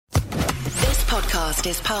podcast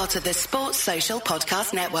is part of the Sports Social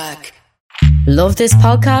Podcast Network. Love this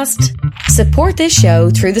podcast? Support this show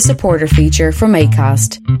through the supporter feature from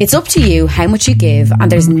Acast. It's up to you how much you give and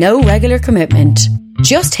there's no regular commitment.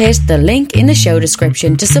 Just hit the link in the show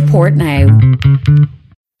description to support now.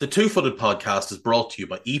 The Two Footed Podcast is brought to you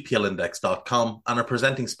by EPLindex.com and our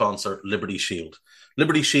presenting sponsor, Liberty Shield.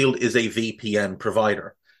 Liberty Shield is a VPN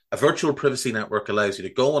provider. A virtual privacy network allows you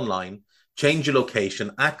to go online, change your location,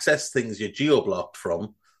 access things you're geo-blocked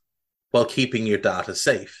from while keeping your data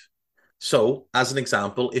safe. So, as an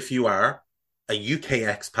example, if you are a UK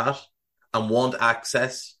expat and want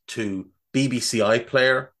access to BBC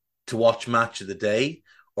iPlayer to watch Match of the Day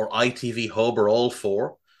or ITV Hub or all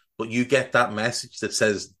four, but you get that message that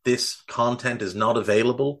says this content is not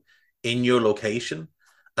available in your location,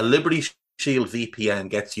 a Liberty Shield VPN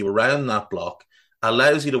gets you around that block,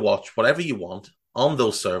 allows you to watch whatever you want on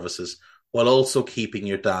those services while also keeping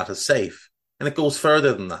your data safe. And it goes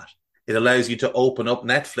further than that. It allows you to open up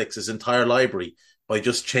Netflix's entire library by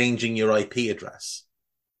just changing your IP address.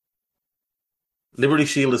 Liberty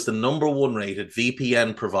Shield is the number one rated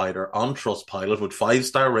VPN provider on Trustpilot with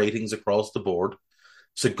 5-star ratings across the board.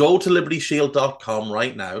 So go to libertyshield.com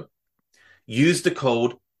right now, use the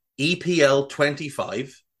code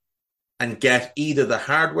EPL25 and get either the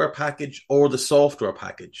hardware package or the software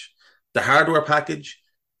package. The hardware package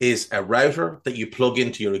is a router that you plug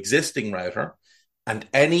into your existing router, and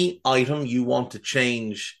any item you want to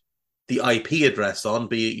change the IP address on,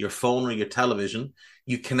 be it your phone or your television,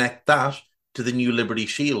 you connect that to the new Liberty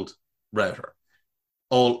Shield router.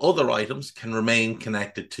 All other items can remain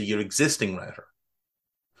connected to your existing router.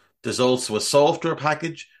 There's also a software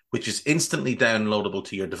package which is instantly downloadable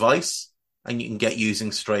to your device and you can get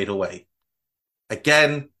using straight away.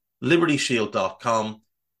 Again, libertyshield.com,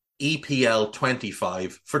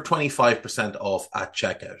 EPL25 for 25% off at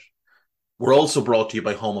checkout. We're also brought to you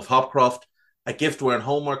by Home of Hopcroft, a giftware and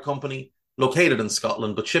homeware company located in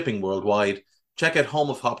Scotland but shipping worldwide. Check out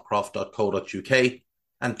homeofhopcroft.co.uk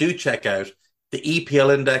and do check out the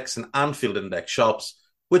EPL Index and Anfield Index shops,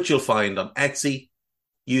 which you'll find on Etsy.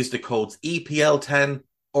 Use the codes EPL10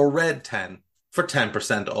 or RED10 for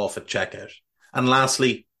 10% off at checkout. And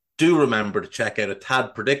lastly, do remember to check out A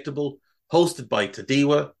Tad Predictable, hosted by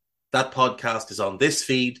Tadiwa. That podcast is on this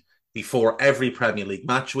feed before every Premier League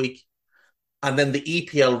match week. And then the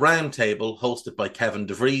EPL Roundtable, hosted by Kevin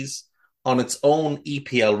DeVries, on its own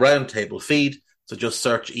EPL Roundtable feed. So just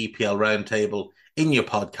search EPL Roundtable in your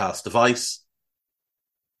podcast device.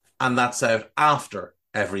 And that's out after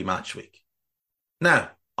every match week.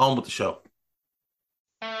 Now, on with the show.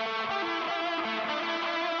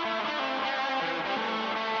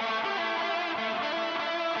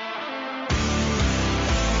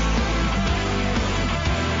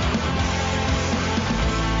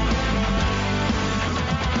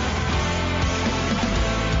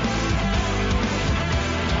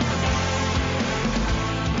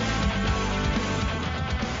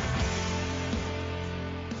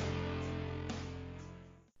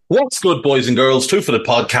 What's good, boys and girls? Two Footed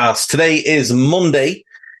Podcast. Today is Monday.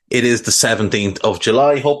 It is the 17th of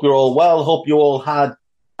July. Hope you're all well. Hope you all had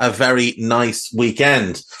a very nice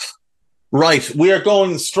weekend. Right, we are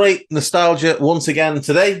going straight nostalgia once again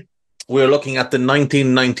today. We're looking at the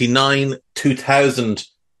 1999-2000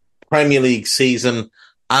 Premier League season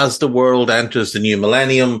as the world enters the new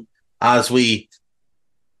millennium, as we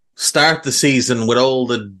start the season with all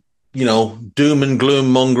the doom and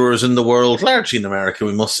gloom mongers in the world, largely in America,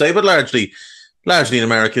 we must say, but largely in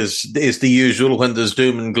America is the usual when there's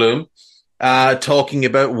doom and gloom, talking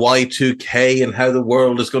about Y2K and how the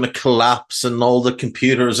world is going to collapse and all the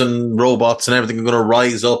computers and robots and everything are going to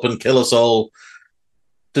rise up and kill us all.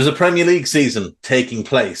 There's a Premier League season taking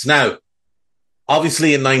place. Now,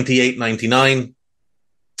 obviously in 98-99,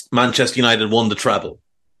 Manchester United won the treble.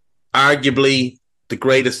 Arguably the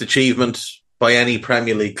greatest achievement by any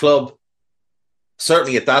Premier League club.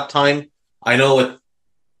 Certainly at that time. I know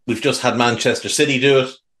we've just had Manchester City do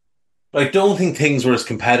it, but I don't think things were as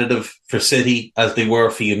competitive for City as they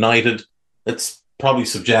were for United. It's probably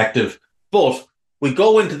subjective. But we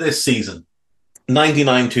go into this season,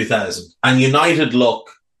 99-2000, and United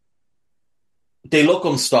look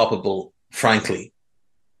unstoppable, frankly.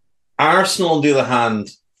 Arsenal, on the other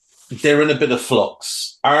hand, they're in a bit of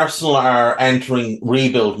flux. Arsenal are entering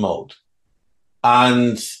rebuild mode.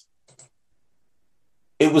 And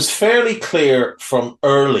it was fairly clear from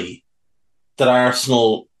early that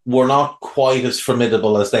Arsenal were not quite as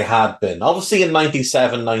formidable as they had been. Obviously, in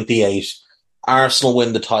 97-98, Arsenal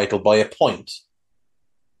win the title by a point.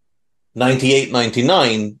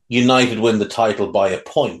 98-99, United win the title by a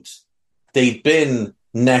point. They'd been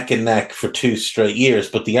neck and neck for 2 straight years,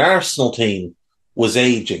 but the Arsenal team was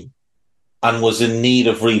ageing and was in need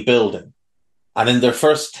of rebuilding. And in their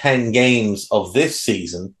first 10 games of this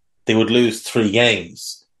season, they would lose 3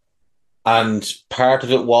 games. And part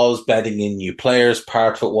of it was bedding in new players.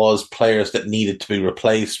 Part of it was players that needed to be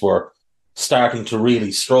replaced were starting to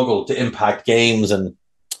really struggle to impact games, and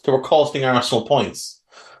they were costing Arsenal points.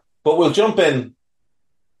 But we'll jump in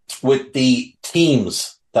with the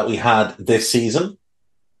teams that we had this season.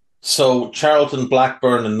 So Charlton,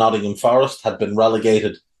 Blackburn and Nottingham Forest had been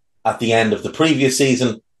relegated at the end of the previous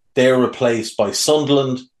season. They're replaced by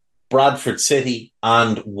Sunderland, Bradford City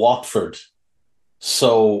and Watford.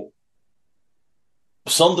 So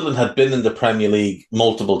Sunderland had been in the Premier League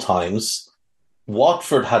multiple times.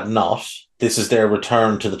 Watford had not. This is their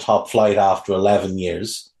return to the top flight after 11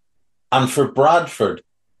 years. And for Bradford,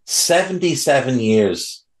 77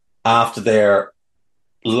 years after their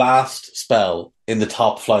last spell in the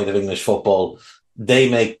top flight of English football, they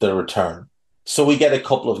make their return. So we get a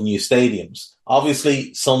couple of new stadiums.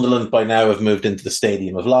 Obviously, Sunderland by now have moved into the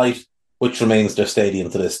Stadium of Light, which remains their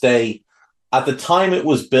stadium to this day. At the time it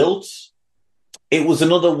was built, it was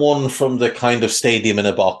another one from the kind of stadium in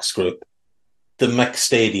a box group, the mech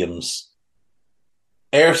stadiums.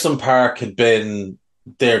 Ayresome Park had been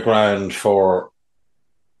their ground for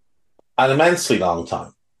an immensely long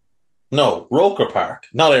time. No, Roker Park,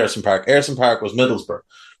 not Ayresome Park. Ayresome Park was Middlesbrough.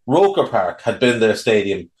 Roker Park had been their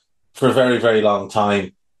stadium for a very, very long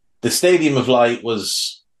time. The Stadium of Light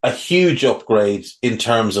was a huge upgrade in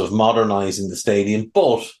terms of modernising the stadium,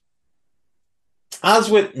 but as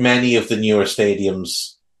with many of the newer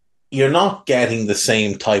stadiums, you're not getting the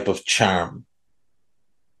same type of charm.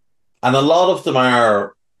 And a lot of them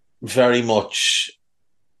are very much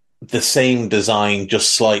the same design,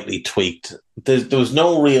 just slightly tweaked. There's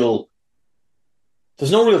no real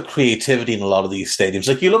creativity in a lot of these stadiums.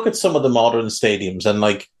 Like, you look at some of the modern stadiums and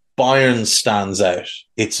like Bayern stands out.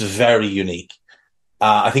 It's very unique.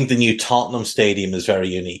 I think the new Tottenham Stadium is very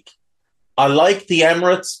unique. I like the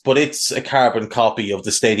Emirates, but it's a carbon copy of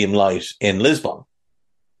the Stadium Light in Lisbon,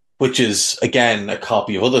 which is, again, a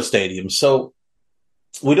copy of other stadiums. So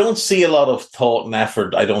we don't see a lot of thought and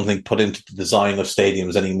effort, I don't think, put into the design of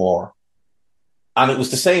stadiums anymore. And it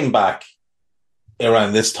was the same back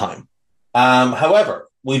around this time. However,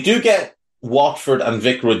 we do get Watford and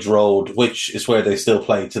Vicarage Road, which is where they still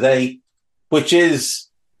play today, which is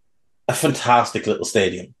a fantastic little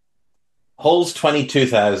stadium. Holds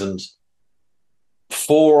 22,000,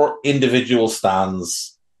 4 individual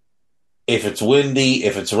stands. If it's windy,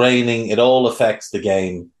 if it's raining, it all affects the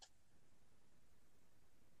game.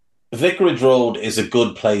 Vicarage Road is a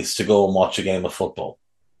good place to go and watch a game of football,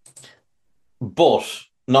 but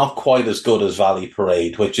not quite as good as Valley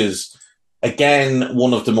Parade, which is, again,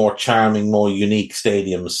 one of the more charming, more unique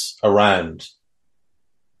stadiums around.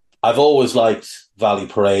 I've always liked Valley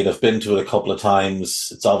Parade. I've been to it a couple of times.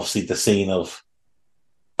 It's obviously the scene of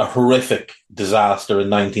a horrific disaster in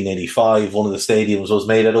 1985. One of the stadiums was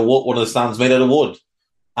made out of wood. One of the stands made out of wood,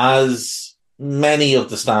 as many of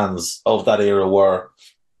the stands of that era were.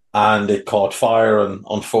 And it caught fire, and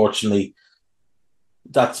unfortunately,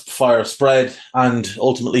 that fire spread, and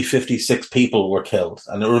ultimately 56 people were killed.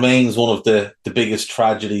 And it remains one of the biggest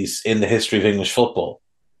tragedies in the history of English football.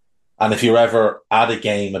 And if you're ever at a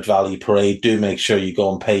game at Valley Parade, do make sure you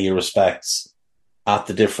go and pay your respects at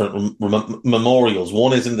the different memorials.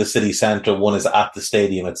 One is in the city centre, one is at the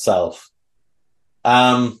stadium itself.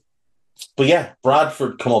 But yeah,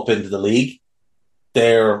 Bradford come up into the league.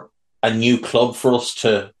 They're a new club for us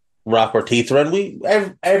to wrap our teeth around.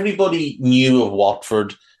 Everybody knew of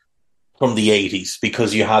Watford from the 80s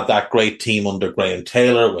because you had that great team under Graham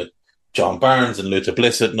Taylor with John Barnes and Luther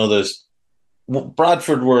Blissett and others.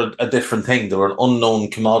 Bradford were a different thing. They were an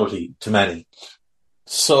unknown commodity to many.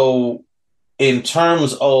 So in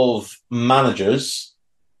terms of managers,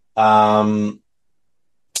 Joe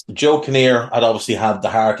Kinnear had obviously had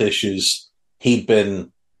the heart issues. He'd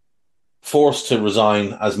been forced to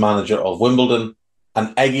resign as manager of Wimbledon,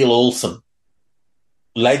 and Egil Olsen,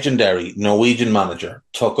 legendary Norwegian manager,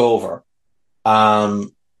 took over.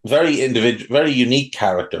 Very unique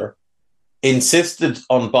character, insisted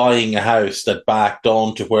on buying a house that backed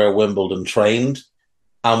onto where Wimbledon trained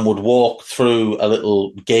and would walk through a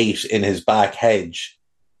little gate in his back hedge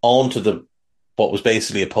onto what was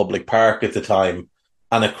basically a public park at the time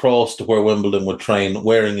and across to where Wimbledon would train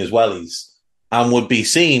wearing his wellies, and would be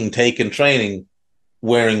seen taking training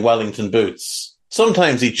wearing Wellington boots.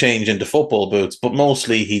 Sometimes he'd change into football boots, but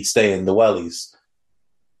mostly he'd stay in the wellies.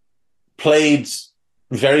 Played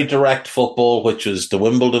very direct football, which was the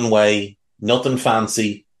Wimbledon way, nothing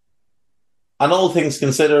fancy. and all things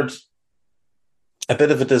considered, a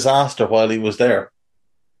bit of a disaster while he was there.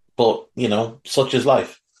 But, such is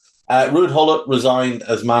life. Ruud Gullit resigned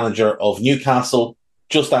as manager of Newcastle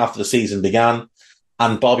just after the season began,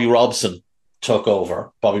 and Bobby Robson took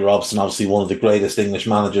over. Bobby Robson, obviously one of the greatest English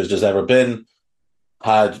managers there's ever been,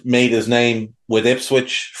 had made his name with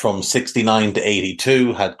Ipswich from 69 to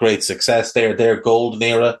 82, had great success there. Their golden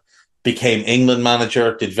era, became England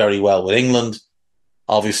manager, did very well with England.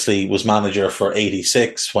 Obviously was manager for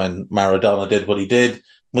 86 when Maradona did what he did.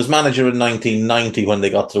 Was manager in 1990 when they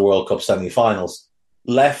got to the World Cup semi-finals.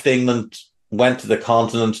 Left England, went to the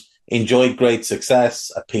continent, enjoyed great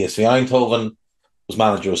success at PSV Eindhoven, was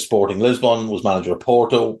manager of Sporting Lisbon, was manager of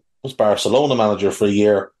Porto, was Barcelona manager for a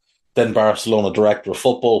year, then Barcelona director of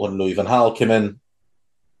football when Louis van Gaal came in.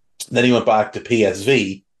 Then he went back to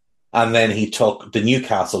PSV, and then he took the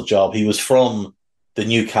Newcastle job. He was from the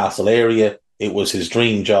Newcastle area. It was his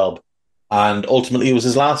dream job, and ultimately it was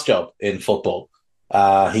his last job in football.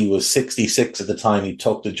 He was 66 at the time he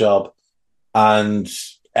took the job, and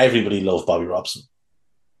everybody loved Bobby Robson.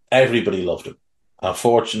 Everybody loved him.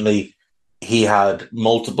 Unfortunately, he had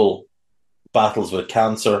multiple battles with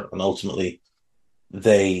cancer, and ultimately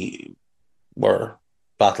they were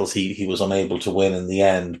battles he was unable to win in the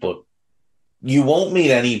end. But you won't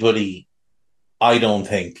meet anybody, I don't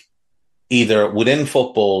think, either within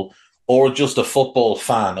football or just a football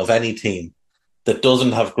fan of any team, that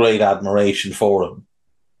doesn't have great admiration for him,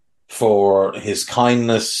 for his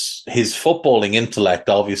kindness. His footballing intellect,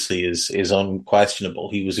 obviously, is unquestionable.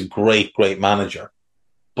 He was a great, great manager.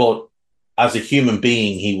 But as a human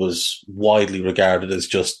being, he was widely regarded as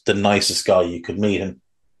just the nicest guy you could meet. And,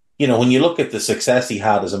 when you look at the success he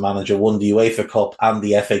had as a manager, won the UEFA Cup and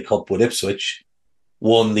the FA Cup with Ipswich,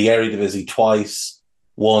 won the Eredivisie twice,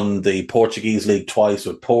 won the Portuguese League twice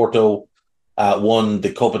with Porto, won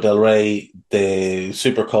the Copa del Rey, the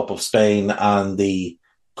Super Cup of Spain, and the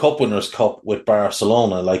Cup Winners' Cup with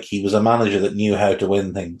Barcelona. Like, he was a manager that knew how to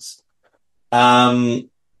win things.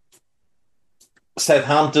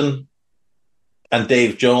 Southampton and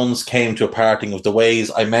Dave Jones came to a parting of the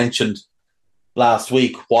ways. I mentioned last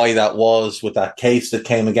week why that was, with that case that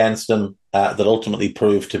came against him that ultimately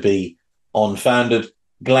proved to be unfounded.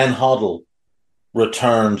 Glenn Hoddle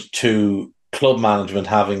returned to club management,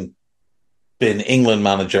 having been England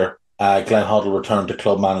manager. Glenn Hoddle returned to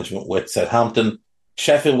club management with Southampton.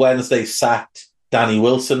 Sheffield Wednesday sacked Danny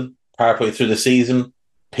Wilson partway through the season.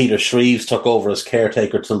 Peter Shreeves took over as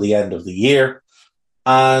caretaker till the end of the year.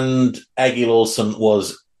 And Egil Olsen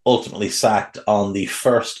was ultimately sacked on the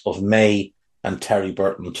 1st of May, and Terry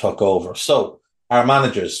Burton took over. So, our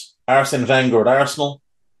managers: Arsene Wenger at Arsenal,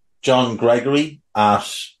 John Gregory at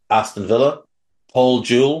Aston Villa, Paul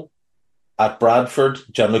Jewell at Bradford,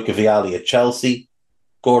 Gianluca Vialli at Chelsea,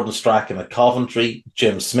 Gordon Strachan at Coventry,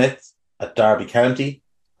 Jim Smith at Derby County,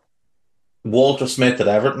 Walter Smith at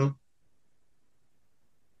Everton,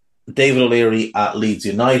 David O'Leary at Leeds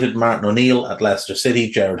United, Martin O'Neill at Leicester City,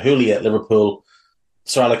 Gerard Houllier at Liverpool,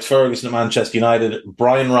 Sir Alex Ferguson at Manchester United,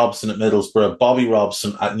 Brian Robson at Middlesbrough, Bobby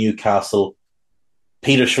Robson at Newcastle,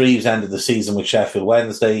 Peter Shreeves ended the season with Sheffield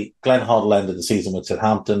Wednesday, Glenn Hoddle ended the season with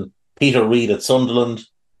Southampton, Peter Reid at Sunderland,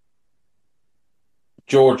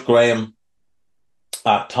 George Graham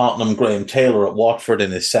at Tottenham, Graham Taylor at Watford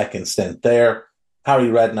in his second stint there, Harry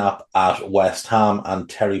Redknapp at West Ham, and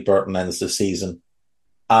Terry Burton ends the season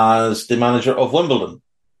as the manager of Wimbledon.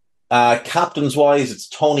 Captains-wise, it's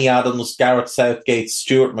Tony Adams, Gareth Southgate,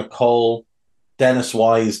 Stuart McCall, Dennis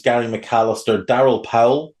Wise, Gary McAllister, Darryl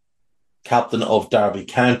Powell, captain of Derby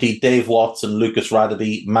County, Dave Watson, Lucas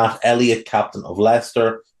Radebe, Matt Elliott, captain of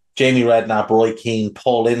Leicester, Jamie Redknapp, Roy Keane,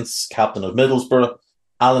 Paul Ince, captain of Middlesbrough,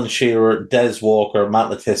 Alan Shearer, Des Walker, Matt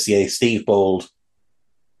Letitia, Steve Bold,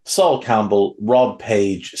 Saul Campbell, Rob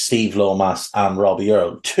Page, Steve Lomas, and Robbie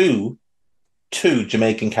Earle. Two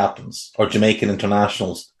Jamaican captains, or Jamaican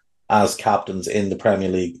internationals, as captains in the Premier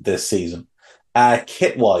League this season.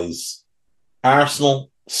 Kit-wise,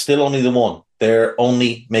 Arsenal, still only the one. They're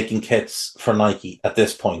only making kits for Nike at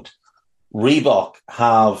this point. Reebok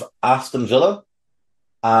have Aston Villa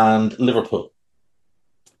and Liverpool.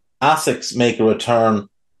 Asics make a return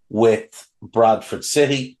with Bradford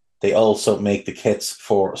City. They also make the kits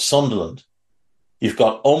for Sunderland. You've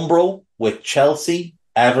got Umbro with Chelsea,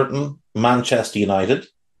 Everton, Manchester United.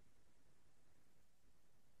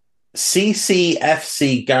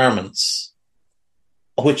 CCFC Garments,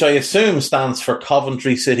 which I assume stands for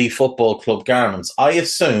Coventry City Football Club Garments. I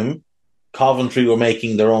assume Coventry were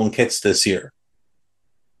making their own kits this year.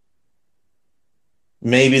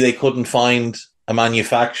 Maybe they couldn't find a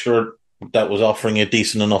manufacturer that was offering a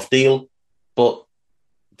decent enough deal, but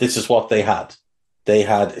this is what they had. They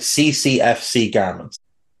had CCFC garments.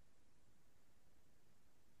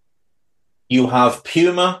 You have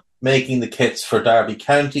Puma making the kits for Derby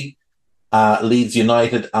County, Leeds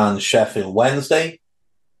United and Sheffield Wednesday.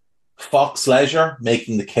 Fox Leisure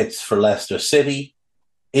making the kits for Leicester City.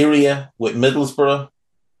 Iria with Middlesbrough.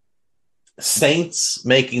 Saints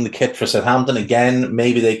making the kit for Southampton. Again,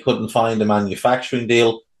 maybe they couldn't find a manufacturing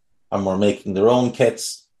deal and were making their own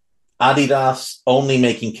kits. Adidas only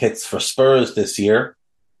making kits for Spurs this year.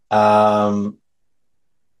 Newcastle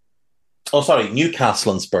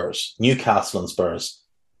and Spurs.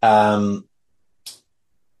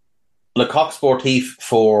 Le Coq Sportif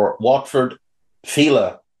for Watford,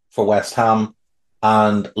 Fila for West Ham,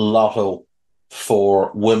 and Lotto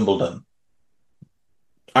for Wimbledon.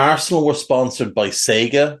 Arsenal were sponsored by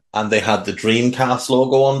Sega, and they had the Dreamcast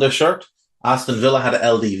logo on their shirt. Aston Villa had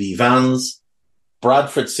LDV Vans.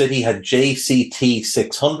 Bradford City had JCT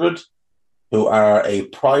 600, who are a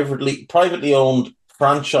privately owned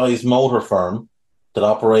franchise motor firm that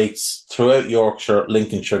operates throughout Yorkshire,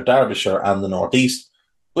 Lincolnshire, Derbyshire, and the North East,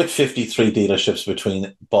 with 53 dealerships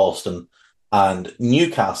between Boston and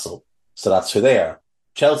Newcastle. So that's who they are.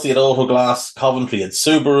 Chelsea had Autoglass, Coventry had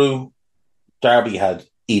Subaru, Derby had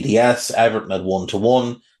EDS, Everton had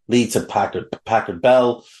 1-1, Leeds had Packard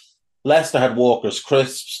Bell, Leicester had Walker's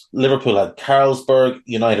Crisps, Liverpool had Carlsberg,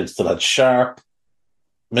 United still had Sharp,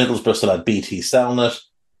 Middlesbrough still had BT Selnet,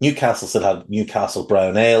 Newcastle still had Newcastle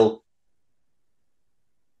Brown Ale,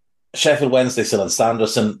 Sheffield Wednesday still had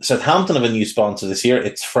Sanderson. Southampton have a new sponsor this year.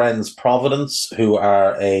 It's Friends Providence, who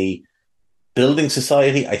are a building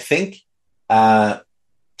society, I think.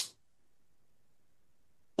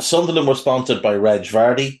 Sunderland were sponsored by Reg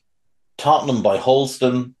Vardy, Tottenham by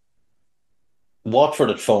Holston, Watford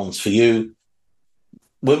at Phones for You,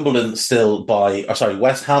 West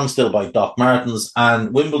Ham still by Doc Martens,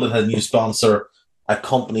 and Wimbledon had a new sponsor, a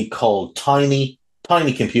company called Tiny.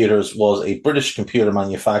 Tiny Computers was a British computer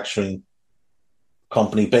manufacturing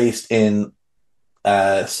company based in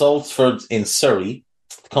Salford in Surrey.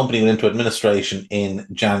 The company went into administration in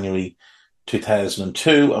January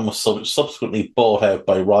 2002 and was subsequently bought out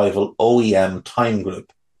by rival OEM Time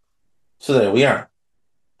Group. So there we are.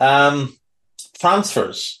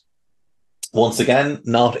 Transfers. Once again,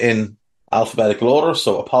 not in alphabetical order,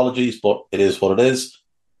 so apologies, but it is what it is.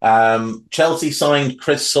 Chelsea signed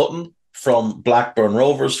Chris Sutton from Blackburn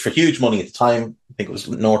Rovers for huge money at the time. I think it was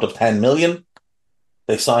north of 10 million.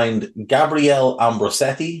 They signed Gabriele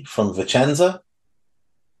Ambrosetti from Vicenza.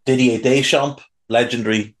 Didier Deschamps,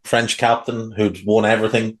 legendary French captain who'd won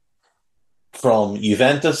everything, from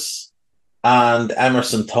Juventus. And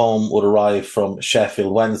Emerson Thome would arrive from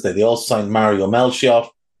Sheffield Wednesday. They also signed Mario Melchiot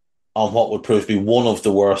on what would prove to be one of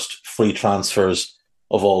the worst free transfers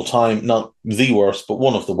of all time. Not the worst, but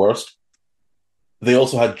one of the worst. They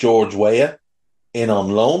also had George Weah in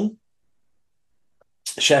on loan.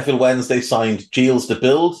 Sheffield Wednesday signed Gilles de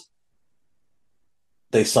Bilde.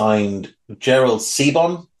 They signed Gerald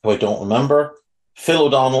Sebon, who I don't remember. Phil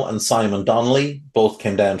O'Donnell and Simon Donnelly both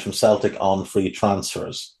came down from Celtic on free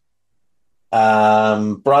transfers.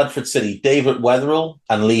 Bradford City, David Wetherill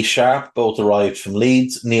and Lee Sharp both arrived from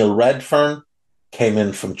Leeds. Neil Redfern came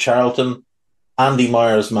in from Charlton. Andy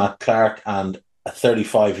Myers, Matt Clark, and a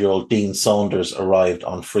 35-year-old Dean Saunders arrived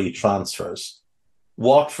on free transfers.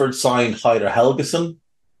 Watford signed Heider Helgeson.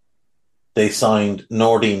 They signed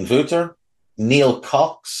Nordine Vuter, Neil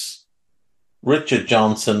Cox, Richard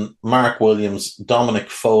Johnson, Mark Williams, Dominic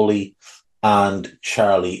Foley, and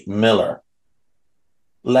Charlie Miller.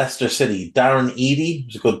 Leicester City, Darren Eadie,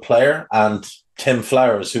 who's a good player, and Tim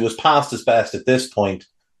Flowers, who was past his best at this point,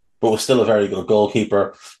 but was still a very good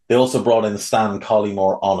goalkeeper. They also brought in Stan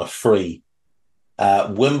Collymore on a free.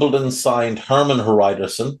 Wimbledon signed Herman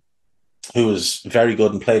Hreiderson, who was very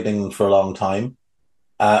good and played in England for a long time.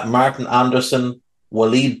 Martin Anderson,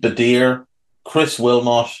 Walid Badir, Chris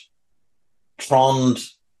Wilmot, Trond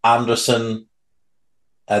Anderson.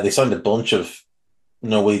 They signed a bunch of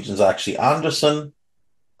Norwegians, actually. Anderson,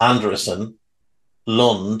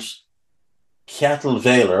 Lund, Kjetil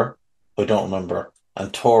Wæler, who I don't remember,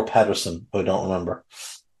 and Tor Pedersen, who I don't remember.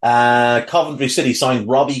 Coventry City signed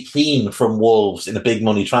Robbie Keane from Wolves in a big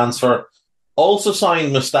money transfer. Also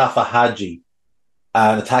signed Mustafa Hadji,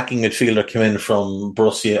 an attacking midfielder, came in from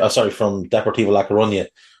from Deportivo La Coruña.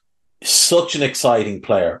 Such an exciting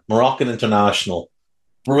player. Moroccan international.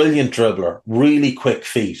 Brilliant dribbler. Really quick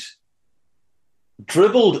feet.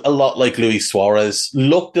 Dribbled a lot like Luis Suarez.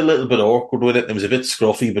 Looked a little bit awkward with it. It was a bit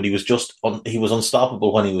scruffy, but he was he was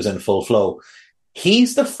unstoppable when he was in full flow.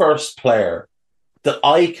 He's the first player that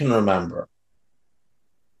I can remember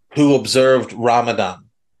who observed Ramadan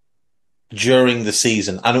during the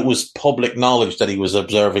season, and it was public knowledge that he was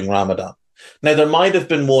observing Ramadan. Now, there might have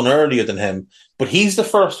been one earlier than him, but he's the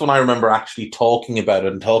first one I remember actually talking about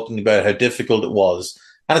it and talking about how difficult it was.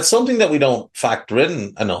 And it's something that we don't factor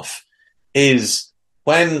in enough, is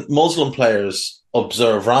when Muslim players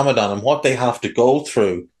observe Ramadan and what they have to go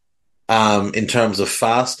through in terms of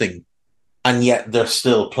fasting, and yet they're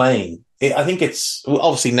still playing. I think it's,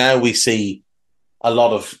 obviously now we see a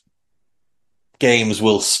lot of games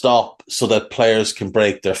will stop so that players can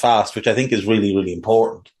break their fast, which I think is really, really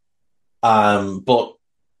important. But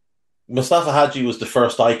Mustafa Hadji was the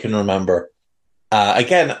first I can remember.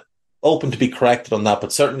 Again, open to be corrected on that,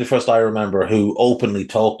 but certainly the first I remember who openly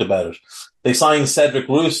talked about it. They signed Cedric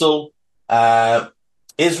Russell,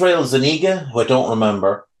 Israel Zuniga, who I don't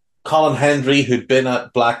remember, Colin Hendry, who'd been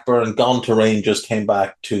at Blackburn, gone to Rangers, came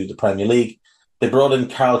back to the Premier League. They brought in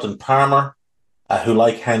Carlton Palmer, who,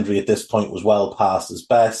 like Hendry at this point, was well past his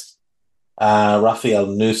best. Rafael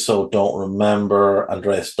Nusso, don't remember.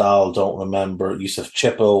 Andreas Dahl, don't remember. Yusuf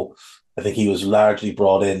Chippo, I think he was largely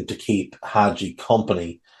brought in to keep Hadji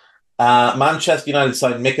company. Manchester United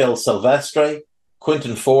signed Mikel Silvestre,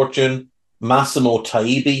 Quinton Fortune, Massimo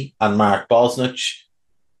Taibi, and Mark Bosnich.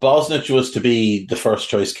 Bosnich was to be the first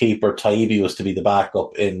choice keeper. Taibi was to be the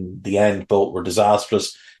backup in the end. Both were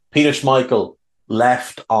disastrous. Peter Schmeichel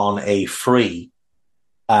left on a free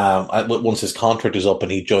once his contract was up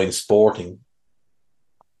and he joined Sporting.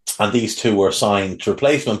 And these two were signed to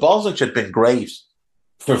replace him. Bosnich had been great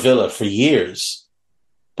for Villa for years,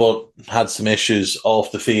 but had some issues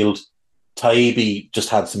off the field. Taibi just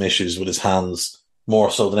had some issues with his hands, more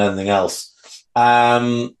so than anything else.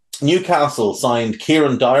 Newcastle signed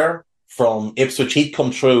Kieran Dyer from Ipswich. He'd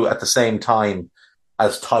come through at the same time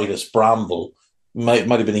as Titus Bramble. Might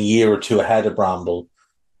have been a year or two ahead of Bramble,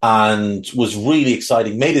 and was really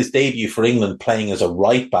exciting. Made his debut for England playing as a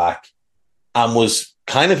right back, and was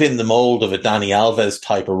kind of in the mould of a Dani Alves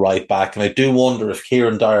type of right back. And I do wonder if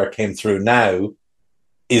Kieran Dyer came through now,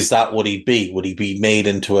 is that what he'd be? Would he be made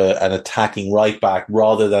into an attacking right back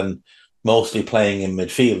rather than mostly playing in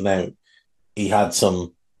midfield? Now, he had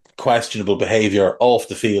some questionable behaviour off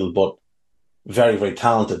the field, but very, very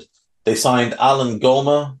talented. They signed Alan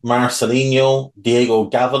Goma, Marcelinho, Diego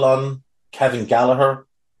Gavilan, Kevin Gallagher,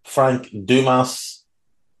 Frank Dumas,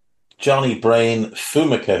 Johnny Brain,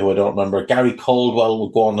 Fumica, who I don't remember, Gary Caldwell will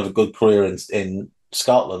go on to have a good career in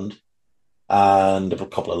Scotland, and a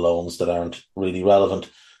couple of loans that aren't really relevant.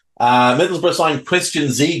 Middlesbrough signed Christian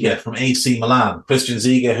Ziga from AC Milan. Christian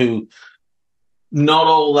Ziga, who not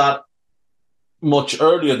all that much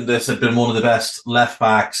earlier than this had been one of the best left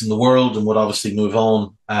backs in the world, and would obviously move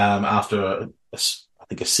on after I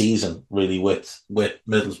think a season really with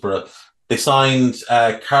Middlesbrough. They signed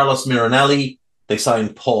Carlos Miranelli. They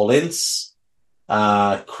signed Paul Ince,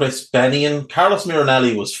 Chris Bennion. Carlos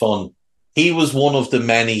Miranelli was fun. He was one of the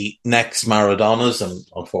many next Maradonas, and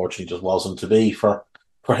unfortunately just wasn't to be for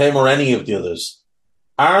him or any of the others.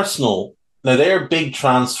 Arsenal, now their big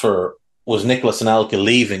transfer was Nicolas Anelka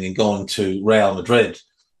leaving and going to Real Madrid.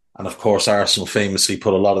 And of course, Arsenal famously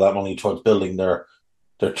put a lot of that money towards building their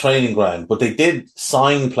training ground. But they did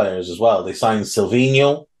sign players as well. They signed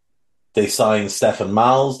Silvinho. They signed Stefan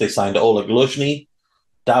Mals. They signed Oleg Luzhny,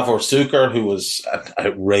 Davor Suker, who was an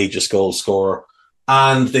outrageous goal scorer.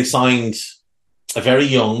 And they signed a very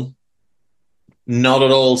young, not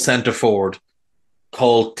at all centre forward,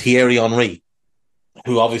 called Thierry Henry,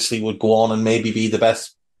 who obviously would go on and maybe be the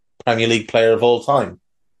best Premier League player of all time.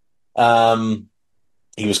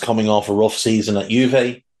 He was coming off a rough season at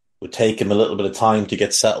Juve. Would take him a little bit of time to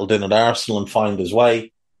get settled in at Arsenal and find his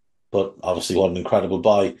way, but obviously what an incredible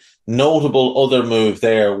buy. Notable other move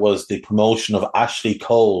there was the promotion of Ashley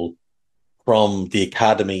Cole from the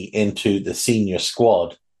academy into the senior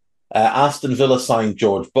squad. Aston Villa signed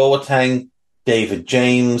George Boateng, David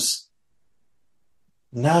James,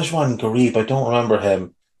 Najwan Garib, I don't remember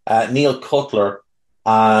him, Neil Cutler,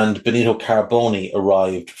 and Benito Carboni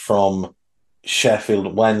arrived from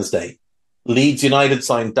Sheffield Wednesday. Leeds United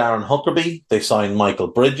signed Darren Huckerby. They signed Michael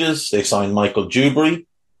Bridges. They signed Michael Dewberry.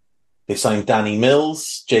 They signed Danny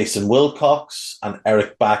Mills, Jason Wilcox, and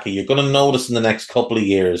Eric Bakke. You're going to notice in the next couple of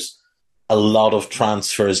years a lot of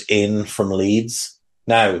transfers in from Leeds.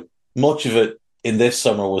 Now, much of it in this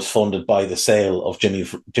summer was funded by the sale of Jimmy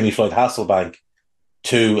Floyd Hasselbank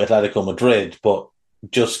to Atletico Madrid, but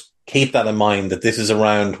just keep that in mind that this is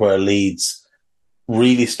around where Leeds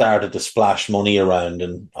really started to splash money around,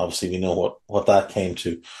 and obviously we know what that came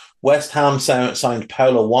to. West Ham signed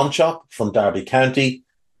Paulo Wanchop from Derby County.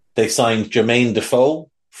 They signed Jermaine Defoe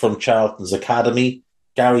from Charlton's academy.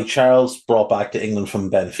 Gary Charles brought back to England from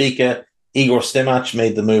Benfica. Igor Stimac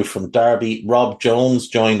made the move from Derby. Rob Jones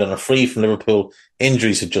joined on a free from Liverpool.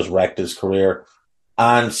 Injuries had just wrecked his career.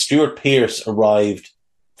 And Stuart Pearce arrived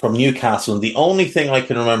from Newcastle. And the only thing I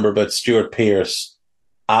can remember about Stuart Pearce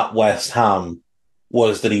at West Ham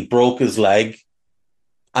was that he broke his leg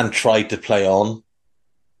and tried to play on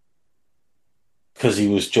because he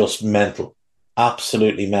was just mental,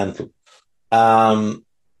 absolutely mental.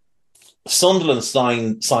 Sunderland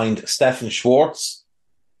signed Stefan Schwartz,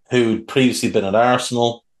 who'd previously been at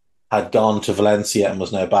Arsenal, had gone to Valencia and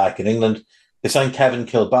was now back in England. They signed Kevin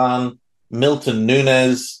Kilban, Milton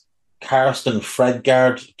Nunes, Karsten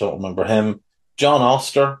Fredgaard, don't remember him, John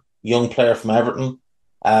Oster, young player from Everton,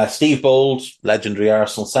 Steve Bold, legendary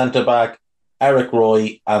Arsenal centre-back, Eric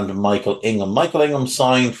Roy and Michael Ingham. Michael Ingham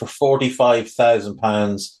signed for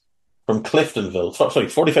 £45,000 from Cliftonville. Sorry,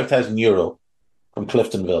 €45,000 from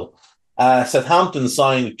Cliftonville. Southampton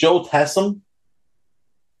signed Joe Tessum,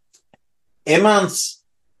 Imants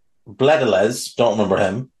Bledeles, don't remember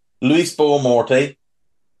him, Luis Boamorte,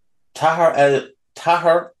 Tahar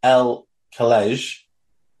El Khalej,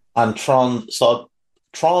 and Trond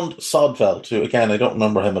Sodveld, who, again, I don't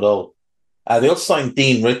remember him at all. They also signed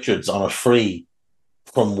Dean Richards on a free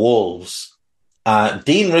from Wolves.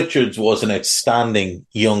 Dean Richards was an outstanding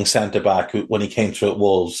young centre-back when he came through at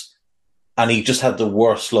Wolves, and he just had the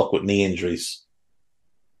worst luck with knee injuries.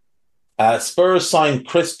 Spurs signed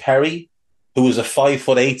Chris Perry, who was a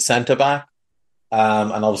 5'8" centre-back,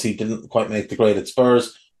 and obviously didn't quite make the grade at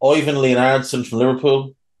Spurs. Ivan Leonardson from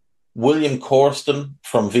Liverpool, William Corsten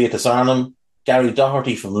from Vitus Arnhem, Gary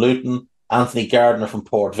Doherty from Luton, Anthony Gardner from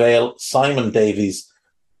Port Vale, Simon Davies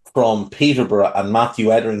from Peterborough, and Matthew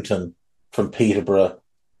Edrington from Peterborough.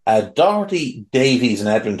 Doherty, Davies and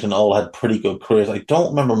Edrington all had pretty good careers. I don't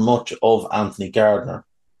remember much of Anthony Gardner,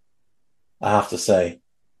 I have to say.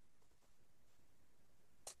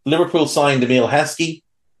 Liverpool signed Emil Heskey.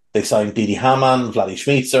 They signed Didi Hamann, Vladi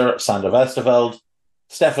Schmitzer, Sander Westerveld,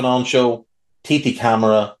 Stefan Onsho, Titi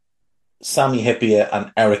Camara, Sami Hyypiä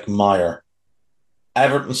and Eric Meyer.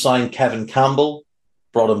 Everton signed Kevin Campbell,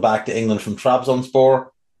 brought him back to England from Trabzonspor.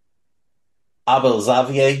 Abel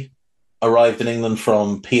Xavier arrived in England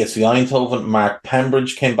from PSV Eindhoven. Mark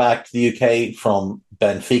Pembridge came back to the UK from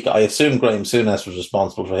Benfica. I assume Graham Souness was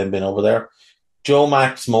responsible for him being over there. Joe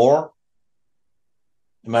Max Moore,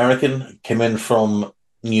 American, came in from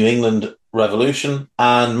New England Revolution.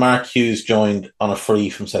 And Mark Hughes joined on a free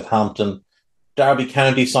from Southampton. Derby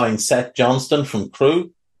County signed Seth Johnston from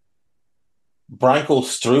Crewe. Branko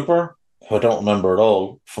Strupper, who I don't remember at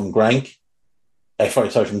all, from Genk.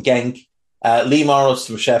 Lee Morris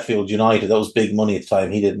from Sheffield United. That was big money at the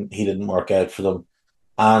time. He didn't work out for them.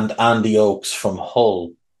 And Andy Oakes from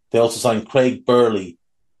Hull. They also signed Craig Burley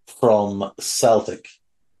from Celtic.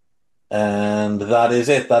 And that is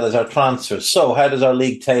it. That is our transfers. So how does our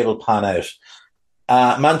league table pan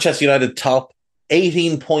out? Manchester United top,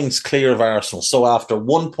 18 points clear of Arsenal. So after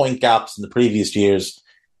 1 point gaps in the previous years,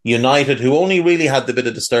 United, who only really had the bit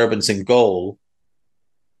of disturbance in goal,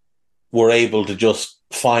 were able to just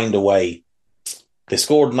find a way. They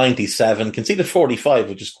scored 97, conceded 45,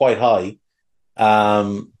 which is quite high,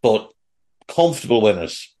 but comfortable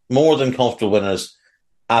winners, more than comfortable winners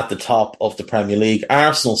at the top of the Premier League.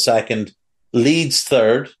 Arsenal second, Leeds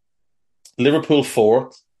third, Liverpool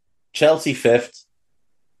fourth, Chelsea fifth,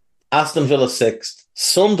 Aston Villa sixth,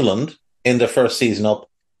 Sunderland in their first season up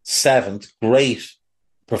seventh. Great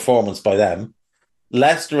performance by them.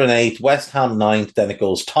 Leicester in eighth, West Ham ninth. Then it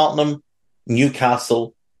goes Tottenham,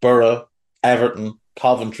 Newcastle, Borough, Everton,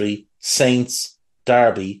 Coventry, Saints,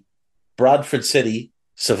 Derby, Bradford City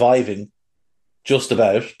surviving, just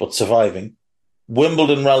about, but surviving.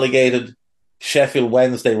 Wimbledon relegated, Sheffield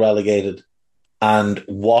Wednesday relegated, and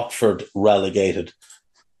Watford relegated,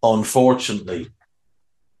 unfortunately.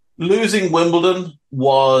 Losing Wimbledon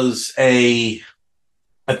was a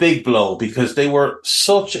big blow because they were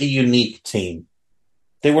such a unique team.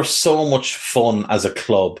 They were so much fun as a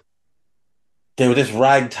club. They were this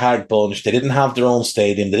ragtag bunch. They didn't have their own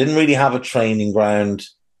stadium. They didn't really have a training ground.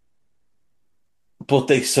 But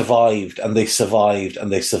they survived and they survived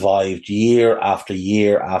and they survived year after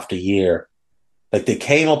year after year. Like, they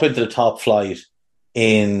came up into the top flight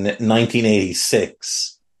in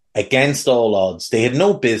 1986 against all odds. They had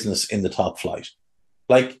no business in the top flight.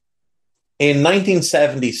 Like, in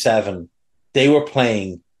 1977, they were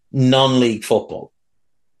playing non-league football.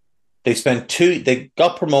 They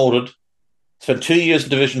got promoted, spent 2 years in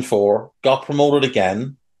Division 4, got promoted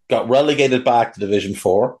again, got relegated back to Division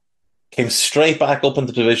 4, came straight back up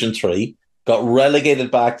into Division 3, got relegated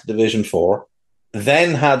back to Division 4,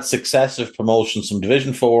 then had successive promotions from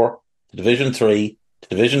Division 4 to Division 3 to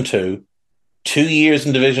Division 2, 2 years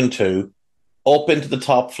in Division 2, up into the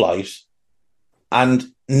top flight, and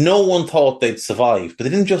no one thought they'd survive, but they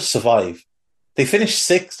didn't just survive. They finished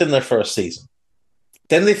 6th in their first season.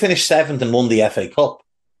 Then they finished 7th and won the FA Cup.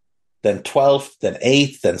 Then 12th, then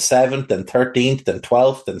 8th, then 7th, then 13th, then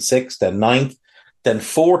 12th, then 6th, then 9th, then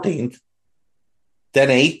 14th, then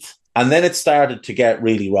 8th. And then it started to get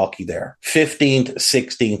really rocky there. 15th,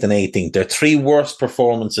 16th, and 18th. Their 3 worst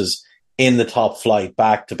performances in the top flight,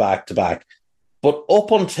 back to back to back. But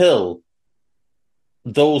up until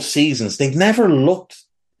those seasons, they've never looked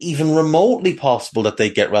even remotely possible that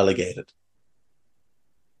they'd get relegated.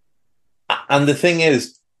 And the thing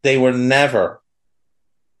is, they were never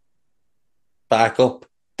back up.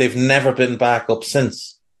 They've never been back up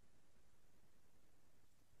since.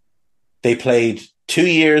 They played 2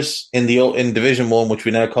 years in Division 1, which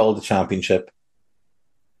we now call the Championship.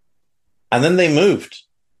 And then they moved.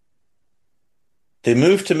 They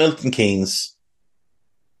moved to Milton Keynes.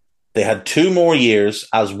 They had 2 more years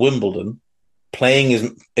as Wimbledon,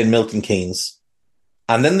 playing in Milton Keynes.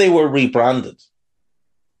 And then they were rebranded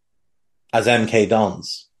as MK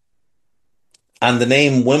Dons. And the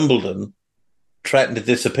name Wimbledon threatened to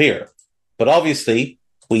disappear. But obviously,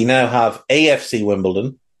 we now have AFC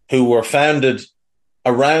Wimbledon, who were founded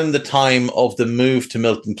around the time of the move to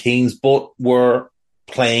Milton Keynes, but were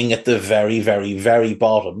playing at the very, very, very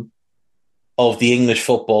bottom of the English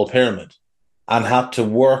football pyramid and had to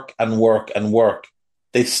work and work and work.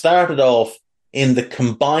 They started off in the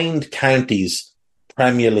Combined Counties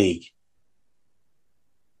Premier League.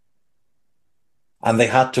 And they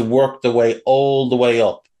had to work their way all the way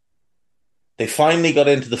up. They finally got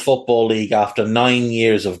into the Football League after 9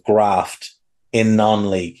 years of graft in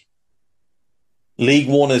non-league. League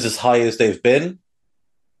One is as high as they've been,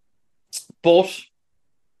 but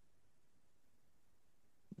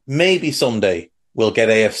maybe someday we'll get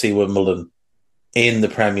AFC Wimbledon in the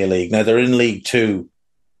Premier League. Now, they're in League Two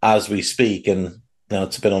as we speak, and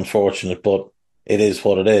it's a bit unfortunate, but it is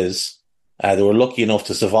what it is. They were lucky enough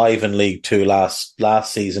to survive in League Two last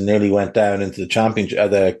season, nearly went down into the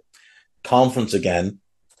Championship, the conference again.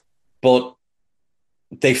 But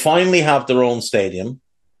they finally have their own stadium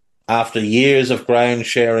after years of ground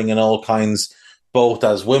sharing and all kinds, both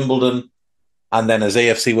as Wimbledon and then as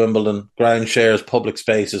AFC Wimbledon, ground shares, public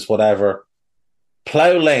spaces, whatever.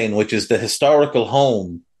 Plough Lane, which is the historical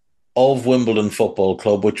home of Wimbledon Football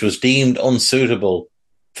Club, which was deemed unsuitable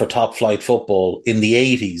for top flight football in the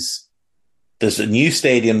 80s. There's a new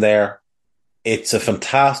stadium there. It's a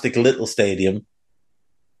fantastic little stadium.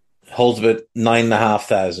 It holds about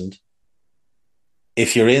 9,500.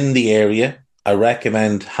 If you're in the area, I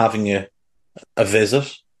recommend having a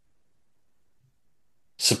visit,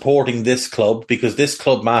 supporting this club, because this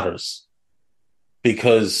club matters.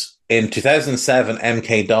 Because in 2007,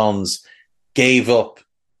 MK Dons gave up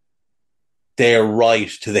their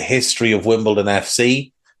right to the history of Wimbledon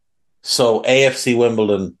FC. So AFC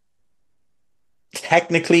Wimbledon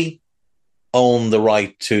technically own the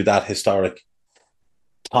right to that historic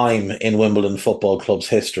time in Wimbledon Football Club's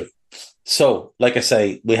history. So, like I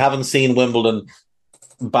say, we haven't seen Wimbledon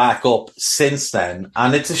back up since then,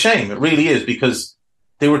 and it's a shame. It really is, because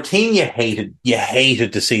they were a team you hated. You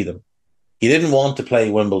hated to see them. You didn't want to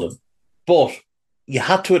play Wimbledon, but you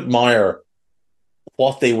had to admire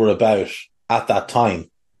what they were about at that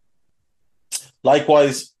time.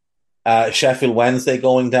 Likewise, Sheffield Wednesday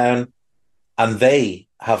going down, and they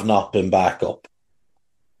have not been back up.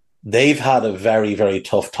 They've had a very, very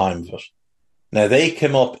tough time of it. Now, they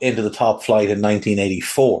came up into the top flight in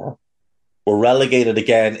 1984, were relegated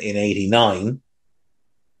again in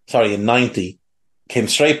 90, came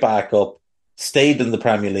straight back up, stayed in the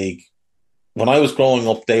Premier League. When I was growing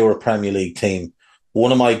up, they were a Premier League team.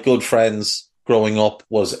 One of my good friends growing up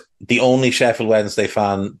was the only Sheffield Wednesday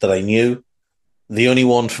fan that I knew, the only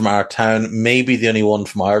one from our town, maybe the only one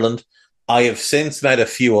from Ireland. I have since met a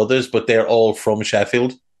few others, but they're all from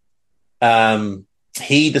Sheffield.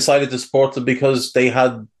 He decided to support them because they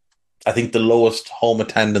had, I think, the lowest home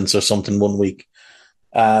attendance or something one week.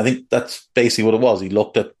 I think that's basically what it was. He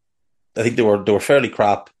looked at, I think they were fairly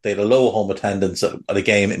crap. They had a low home attendance at a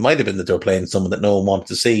game. It might have been that they were playing someone that no one wanted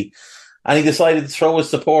to see. And he decided to throw his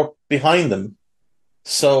support behind them.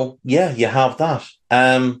 So, yeah, you have that.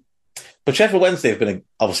 But Sheffield Wednesday have been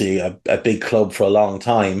obviously a big club for a long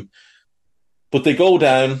time. But they go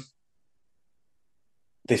down.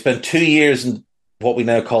 They spend 2 years in what we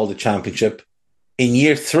now call the Championship. In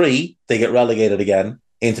year 3, they get relegated again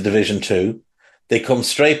into Division 2. They come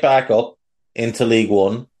straight back up into League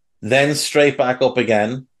One, then straight back up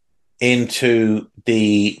again into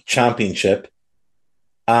the Championship.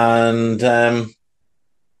 And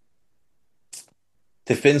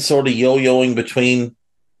they've been sort of yo-yoing between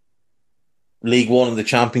League One and the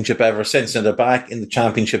Championship ever since. And they're back in the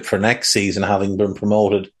Championship for next season, having been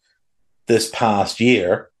promoted this past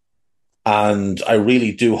year. And I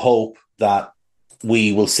really do hope that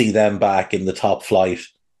we will see them back in the top flight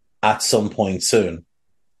at some point soon.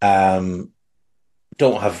 Don't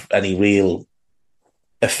have any real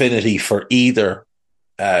affinity for either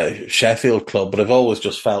Sheffield club, but I've always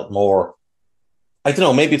just felt more, I don't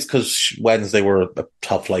know, maybe it's because Wednesday were a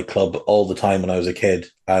top flight club all the time when I was a kid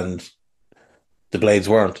and the Blades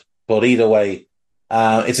weren't. But either way,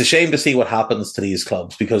 it's a shame to see what happens to these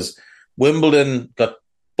clubs, because Wimbledon got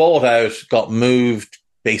bought out, got moved,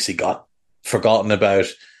 basically got forgotten about.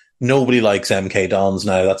 Nobody likes MK Dons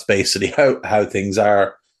now. That's basically how things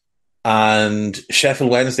are. And Sheffield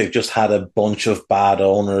Wednesday have just had a bunch of bad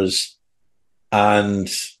owners, and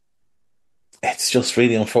it's just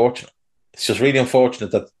really unfortunate. It's just really unfortunate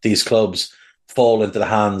that these clubs fall into the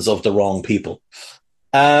hands of the wrong people.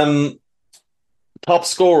 Top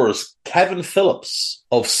scorers, Kevin Phillips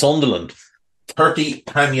of Sunderland, 30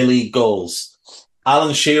 Premier League goals.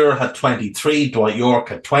 Alan Shearer had 23, Dwight Yorke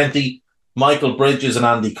had 20, Michael Bridges and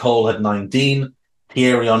Andy Cole had 19,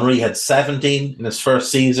 Thierry Henry had 17 in his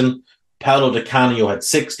first season, Paolo Di Canio had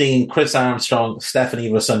 16, Chris Armstrong, Stefan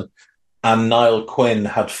Everson and Niall Quinn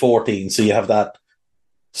had 14. So you have that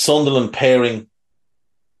Sunderland pairing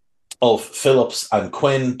of Phillips and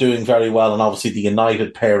Quinn doing very well, and obviously the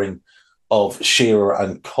United pairing of Shearer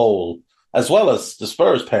and Cole, as well as the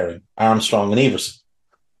Spurs pairing, Armstrong and Everson.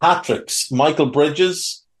 Hat-tricks, Michael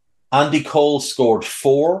Bridges, Andy Cole scored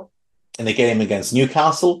 4 in a game against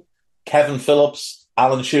Newcastle. Kevin Phillips,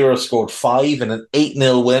 Alan Shearer scored 5 in an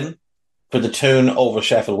 8-0 win for the Toon over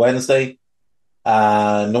Sheffield Wednesday.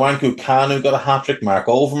 Nwankwo Kanu got a hat-trick. Mark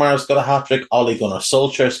Overmars got a hat-trick. Ole Gunnar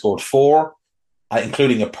Solskjaer scored 4,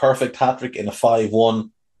 including a perfect hat-trick in a 5-1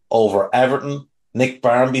 over Everton. Nick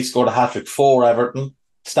Barmby scored a hat-trick for Everton.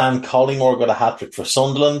 Stan Collymore got a hat-trick for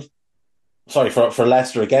Sunderland. For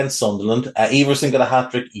Leicester against Sunderland. Everson got a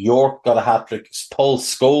hat-trick. York got a hat-trick. Paul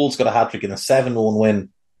Scholes got a hat-trick in a 7-1 win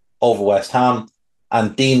over West Ham.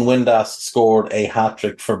 And Dean Windass scored a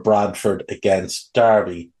hat-trick for Bradford against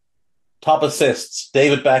Derby. Top assists,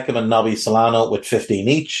 David Beckham and Nobby Solano with 15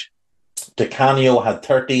 each. Di Canio had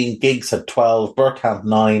 13, Giggs had 12, Bergkamp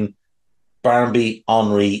 9, Barmby,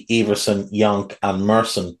 Henry, Everson, Yonk and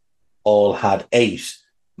Merson all had 8.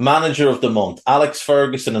 Manager of the month, Alex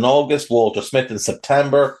Ferguson in August, Walter Smith in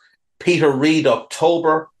September, Peter Reid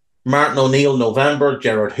October, Martin O'Neill November,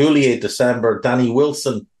 Gerard Houllier December, Danny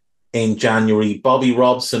Wilson in January, Bobby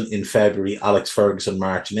Robson in February, Alex Ferguson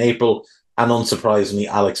March and April, and unsurprisingly,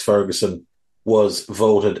 Alex Ferguson was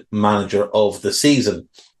voted manager of the season.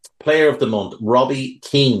 Player of the month, Robbie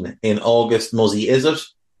Keane in August, Muzzy Izzet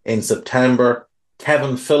in September,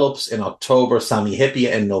 Kevin Phillips in October, Sammy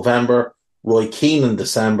Hyypiä in November, Roy Keane in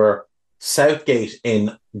December, Southgate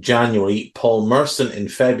in January, Paul Merson in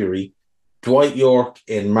February, Dwight Yorke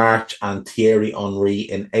in March, and Thierry Henry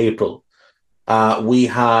in April. We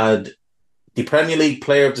had the Premier League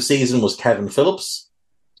Player of the Season was Kevin Phillips.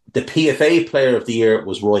 The PFA Player of the Year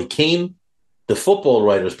was Roy Keane. The Football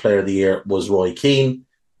Writers Player of the Year was Roy Keane.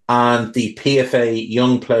 And the PFA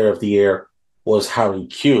Young Player of the Year was Harry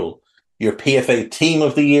Kewell. Your PFA Team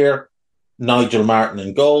of the Year, Nigel Martin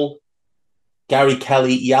in goal. Gary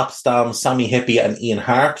Kelly, Jaap Stam, Sammy Hyypiä and Ian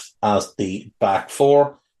Hart as the back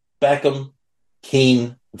four. Beckham,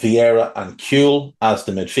 Keane, Vieira and Kewell as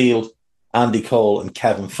the midfield. Andy Cole and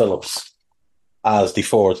Kevin Phillips as the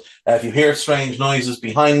forwards. If you hear strange noises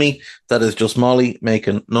behind me, that is just Molly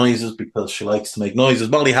making noises because she likes to make noises.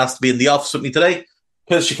 Molly has to be in the office with me today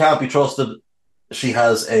because she can't be trusted. She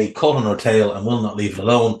has a cut on her tail and will not leave it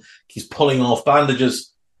alone. She's pulling off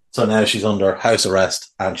bandages, so now she's under house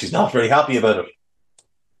arrest and she's not very happy about it.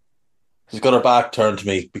 She's got her back turned to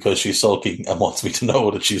me because she's sulking and wants me to know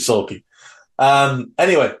that she's sulking.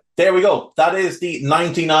 Anyway, there we go. That is the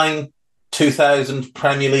 99-2000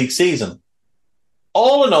 Premier League season.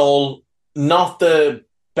 All in all, not the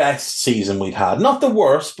best season we'd had. Not the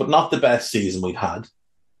worst, but not the best season we'd had.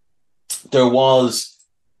 There was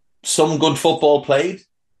some good football played,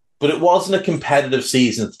 but it wasn't a competitive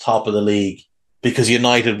season at the top of the league because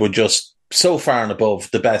United were just so far and above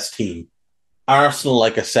the best team. Arsenal,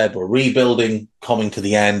 like I said, were rebuilding, coming to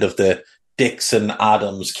the end of the Dixon,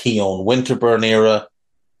 Adams, Keown, Winterburn era.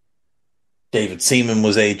 David Seaman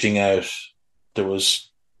was aging out. There was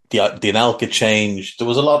the Anelka change. There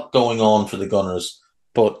was a lot going on for the Gunners,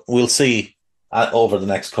 but we'll see over the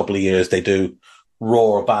next couple of years they do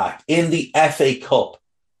roar back. In the FA Cup,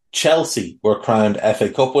 Chelsea were crowned FA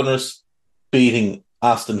Cup winners, beating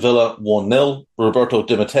Aston Villa 1-0. Roberto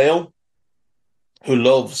Di Matteo, who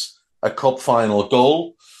loves a cup final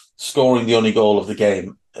goal, scoring the only goal of the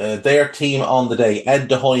game. Their team on the day: Ed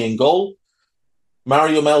De Hoy in goal,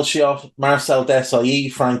 Mario Melchiot, Marcel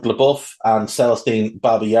Desailly, Frank Leboeuf, and Celestine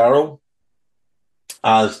Babayaro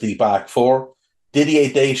as the back four.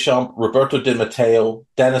 Didier Deschamps, Roberto Di Matteo,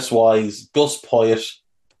 Dennis Wise, Gus Poyet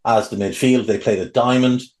as the midfield. They played a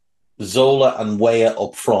diamond. Zola and Weah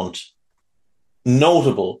up front.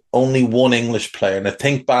 Notable, only one English player. And I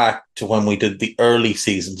think back to when we did the early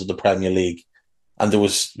seasons of the Premier League, and there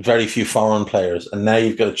was very few foreign players. And now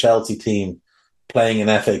you've got a Chelsea team playing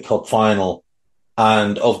an FA Cup final,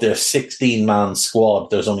 and of their 16-man squad,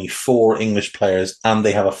 there's only 4 English players, and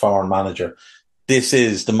they have a foreign manager. This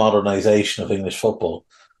is the modernisation of English football.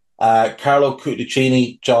 Carlo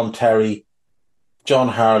Cudicini, John Terry, John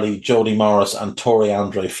Harley, Jody Morris, and Torre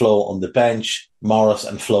Andre Flo on the bench. Morris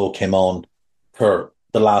and Flo came on for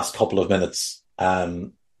the last couple of minutes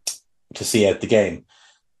to see out the game.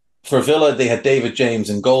 For Villa, they had David James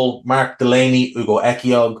in goal, Mark Delaney, Ugo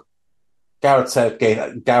Ekiog, Gareth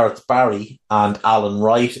Southgate, Gareth Barry, and Alan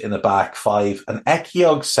Wright in the back 5. And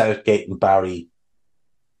Ekiog, Southgate, and Barry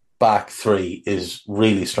back 3 is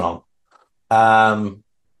really strong.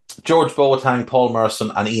 George Boateng, Paul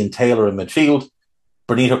Merson, and Ian Taylor in midfield.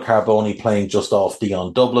 Benito Carboni playing just off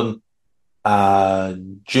Dion Dublin. Peter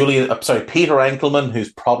Enkelman,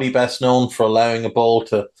 who's probably best known for allowing a ball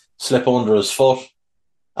to slip under his foot,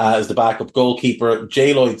 as the backup goalkeeper.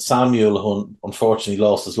 J. Lloyd Samuel, who unfortunately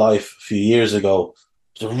lost his life a few years ago,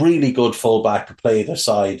 was a really good fullback to play either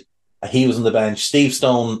side. He was on the bench. Steve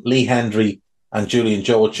Stone, Lee Hendry, and Julian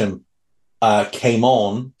Joachim came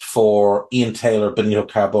on for Ian Taylor, Benito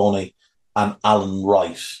Carboni, and Alan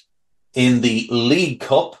Wright. In the League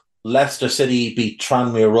Cup, Leicester City beat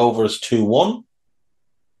Tranmere Rovers 2-1.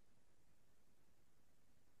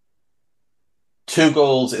 2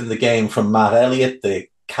 goals in the game from Matt Elliott, the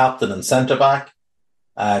captain and centre-back,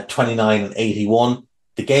 29 and 81.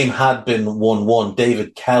 The game had been 1-1.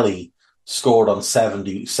 David Kelly scored on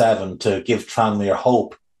 77 to give Tranmere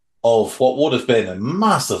hope of what would have been a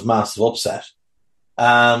massive, massive upset.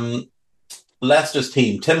 Leicester's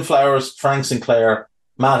team: Tim Flowers, Frank Sinclair,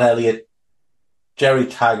 Matt Elliott, Jerry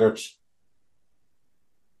Taggart.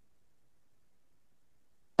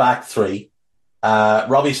 Back 3.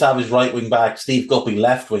 Robbie Savage, right wing back. Steve Guppy,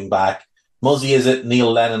 left wing back. Muzzy Izzet,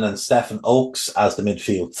 Neil Lennon, and Stephen Oakes as the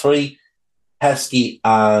midfield 3. Heskey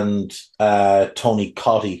and Tony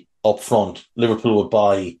Cotty up front. Liverpool would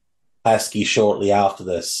buy Heskey shortly after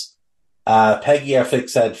this. Peggy Erfick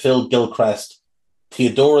said Phil Gilchrist,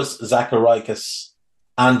 Theodoros Zacharakis,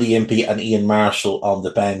 Andy Impey, and Ian Marshall on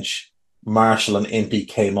the bench. Marshall and Impey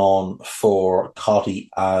came on for Cotty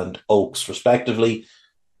and Oakes, respectively.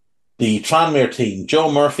 The Tranmere team: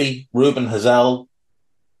 Joe Murphy, Ruben Hazel,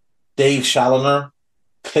 Dave Challoner,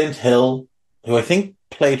 Clint Hill, who I think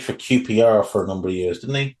played for QPR for a number of years,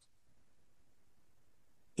 didn't he?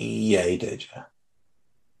 Yeah, he did, yeah.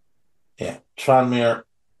 Yeah, Tranmere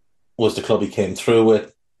was the club he came through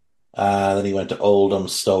with. Then he went to Oldham,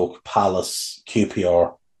 Stoke, Palace,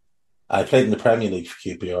 QPR. I played in the Premier League for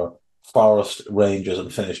QPR, Forest, Rangers,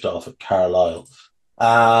 and finished off at Carlisle.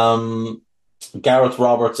 Gareth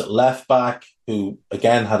Roberts at left back, who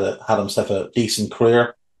again had himself a decent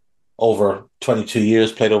career over 22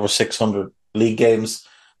 years, played over 600 league games.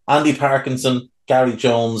 Andy Parkinson, Gary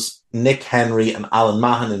Jones, Nick Henry, and Alan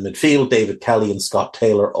Mahan in midfield. David Kelly and Scott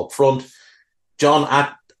Taylor up front. John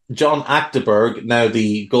Achterberg, now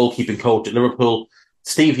the goalkeeping coach at Liverpool.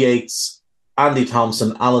 Steve Yates, Andy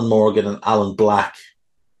Thompson, Alan Morgan, and Alan Black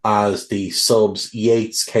as the subs.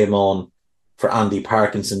 Yates came on for Andy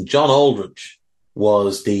Parkinson. John Aldridge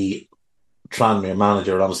was the Tranmere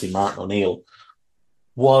manager, and obviously Martin O'Neill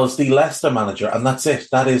was the Leicester manager, and that's it.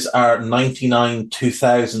 That is our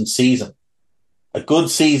 99-2000 season. A good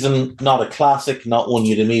season, not a classic, not one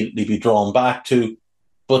you'd immediately be drawn back to,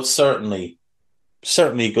 but certainly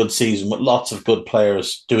a good season with lots of good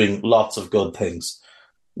players doing lots of good things.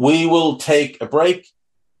 We will take a break,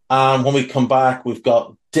 and when we come back, we've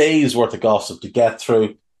got days worth of gossip to get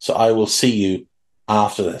through, so I will see you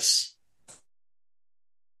after this.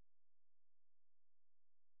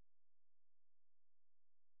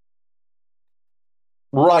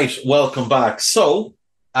 Right, welcome back. So,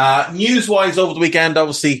 news-wise over the weekend,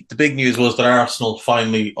 obviously the big news was that Arsenal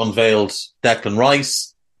finally unveiled Declan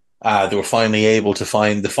Rice. They were finally able to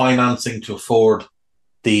find the financing to afford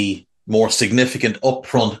the more significant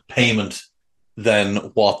upfront payment than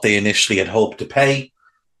what they initially had hoped to pay.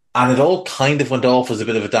 And it all kind of went off as a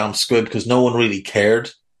bit of a damn squib because no one really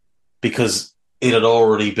cared, because it had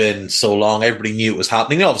already been so long. Everybody knew it was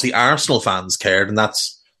happening. Obviously, Arsenal fans cared, and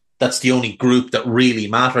that's the only group that really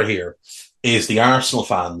matter here is the Arsenal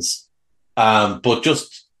fans. But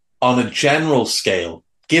just on a general scale,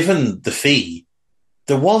 given the fee,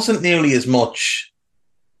 there wasn't nearly as much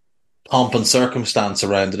pomp and circumstance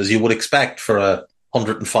around it as you would expect for a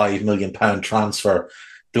 £105 million transfer,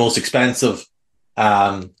 the most expensive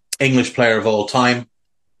English player of all time.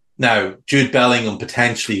 Now, Jude Bellingham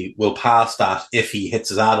potentially will pass that if he hits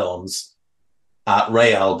his add-ons at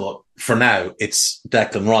Real, but for now, it's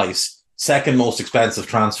Declan Rice, second most expensive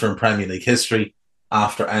transfer in Premier League history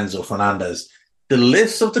after Enzo Fernandez. The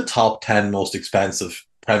list of the top 10 most expensive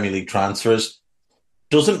Premier League transfers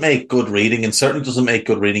doesn't make good reading, and certainly doesn't make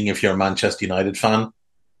good reading if you're a Manchester United fan,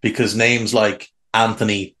 because names like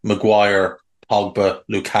Anthony, Maguire, Pogba,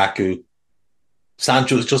 Lukaku,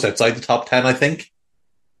 Sancho is just outside the top 10, I think.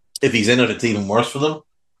 If he's in it, it's even worse for them.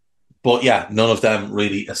 But yeah, none of them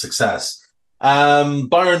really a success.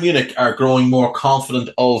 Bayern Munich are growing more confident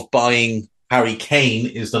of buying Harry Kane,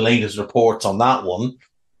 is the latest reports on that one.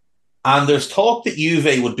 And there's talk that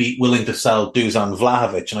Juve would be willing to sell Dusan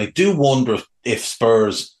Vlahovic. And I do wonder if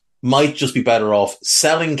Spurs might just be better off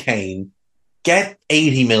selling Kane, get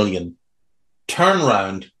 80 million, turn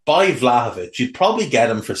around, buy Vlahovic. You'd probably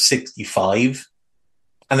get him for 65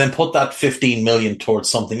 and then put that 15 million towards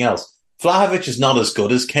something else. Vlahovic is not as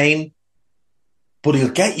good as Kane, but he'll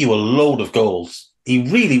get you a load of goals. He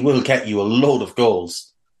really will get you a load of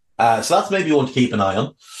goals. So that's maybe one to keep an eye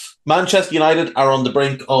on. Manchester United are on the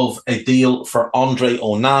brink of a deal for Andre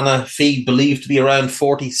Onana, fee believed to be around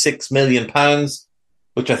 £46 million,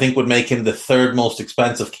 which I think would make him the third most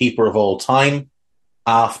expensive keeper of all time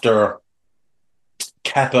after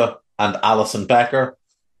Kepa and Alisson Becker.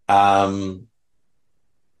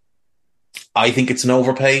 I think it's an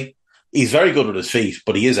overpay. He's very good with his feet,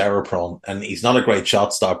 but he is error prone, and he's not a great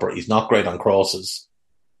shot stopper. He's not great on crosses.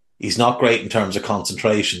 He's not great in terms of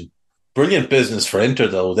concentration. Brilliant business for Inter,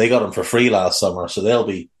 though. They got him for free last summer, so they'll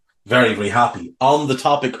be very, very happy. On the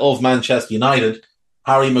topic of Manchester United,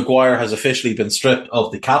 Harry Maguire has officially been stripped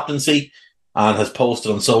of the captaincy and has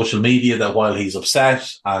posted on social media that while he's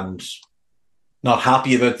upset and not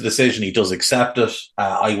happy about the decision, he does accept it.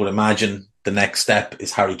 I would imagine the next step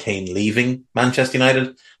is Harry Kane leaving Manchester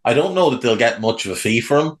United. I don't know that they'll get much of a fee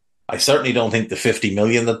for him. I certainly don't think the 50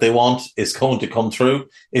 million that they want is going to come through.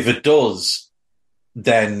 If it does,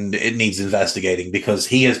 then it needs investigating, because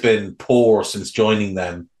he has been poor since joining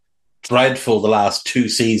them. Dreadful the last 2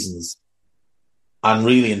 seasons. And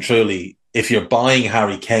really and truly, if you're buying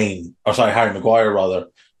Harry Maguire rather,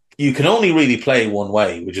 you can only really play one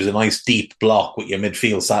way, which is a nice deep block with your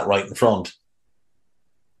midfield sat right in front.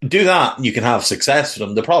 Do that and you can have success for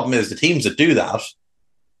them. The problem is the teams that do that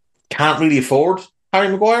can't really afford Harry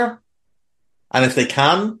Maguire. And if they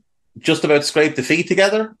can just about scrape the fee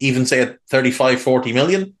together, even say at 35, 40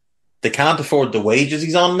 million, they can't afford the wages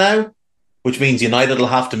he's on now, which means United will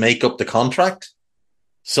have to make up the contract.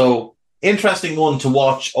 So, interesting one to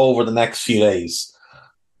watch over the next few days.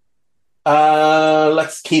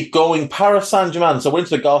 Let's keep going. Paris Saint-Germain. So we're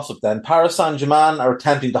into the gossip then. Paris Saint-Germain are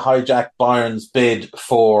attempting to hijack Bayern's bid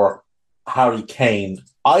for Harry Kane.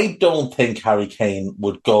 I don't think Harry Kane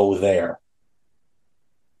would go there.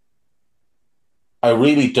 I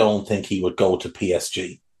really don't think he would go to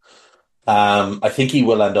PSG. I think he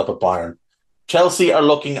will end up at Bayern. Chelsea are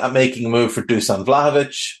looking at making a move for Dusan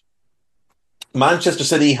Vlahovic. Manchester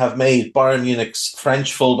City have made Bayern Munich's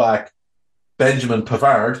French fullback Benjamin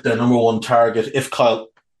Pavard their number one target if Kyle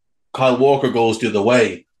Walker goes the other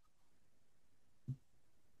way.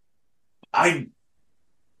 I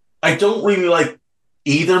don't really like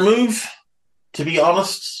either move, to be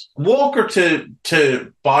honest. Walker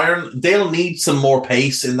to Bayern, they'll need some more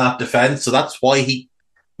pace in that defence, so that's why he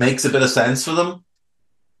makes a bit of sense for them.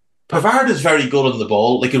 Pavard is very good on the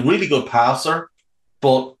ball, like a really good passer,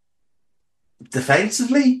 but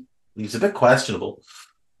defensively, he's a bit questionable.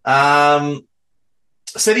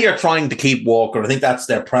 City are trying to keep Walker. I think that's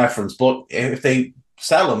their preference, but if they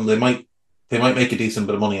sell him, they might make a decent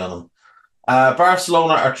bit of money on him.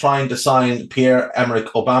 Barcelona are trying to sign Pierre-Emerick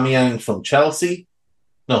Aubameyang from Chelsea.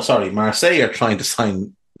 No, sorry, Marseille are trying to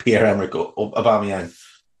sign Pierre-Emerick Aubameyang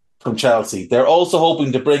from Chelsea. They're also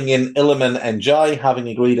hoping to bring in Iliman Ndiaye, having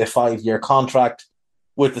agreed a 5-year contract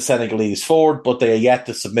with the Senegalese forward, but they are yet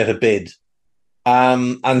to submit a bid.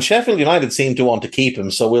 And Sheffield United seem to want to keep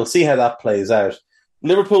him, so we'll see how that plays out.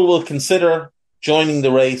 Liverpool will consider joining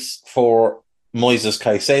the race for Moises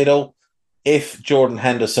Caicedo. If Jordan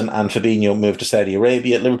Henderson and Fabinho move to Saudi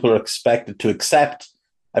Arabia, Liverpool are expected to accept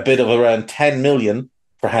a bid of around 10 million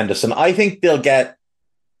for Henderson. I think they'll get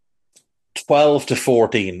 12 to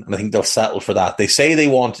 14, and I think they'll settle for that. They say they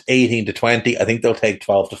want 18 to 20. I think they'll take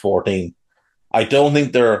 12 to 14. I don't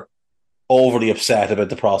think they're overly upset about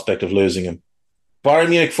the prospect of losing him. Bayern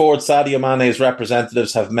Munich forward Sadio Mane's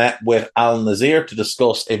representatives have met with Al Nazir to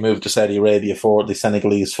discuss a move to Saudi Arabia for the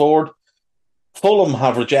Senegalese forward. Fulham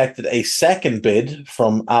have rejected a second bid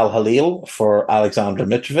from Al Hilal for Alexander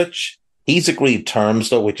Mitrovic. He's agreed terms,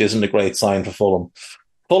 though, which isn't a great sign for Fulham.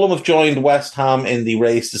 Fulham have joined West Ham in the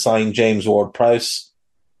race to sign James Ward-Prowse.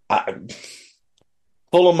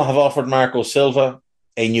 Fulham have offered Marco Silva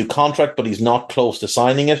a new contract, but he's not close to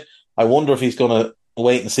signing it. I wonder if he's going to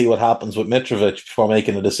wait and see what happens with Mitrovic before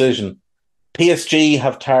making a decision. PSG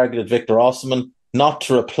have targeted Victor Osimhen, not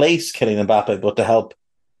to replace Kylian Mbappe, but to help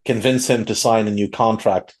convince him to sign a new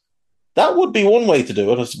contract. That would be one way to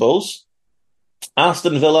do it, I suppose.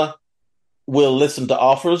 Aston Villa will listen to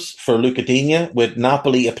offers for Luca Digne, with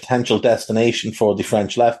Napoli a potential destination for the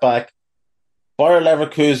French left-back. Bayer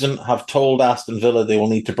Leverkusen have told Aston Villa they will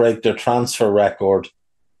need to break their transfer record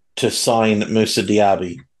to sign Moussa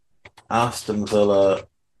Diaby. Aston Villa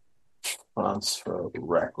transfer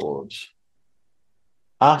record.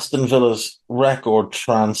 Aston Villa's record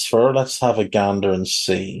transfer, let's have a gander and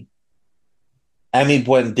see. Emi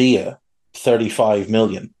Buendia, 35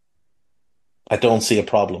 million. I don't see a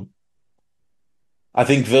problem. I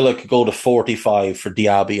think Villa could go to 45 for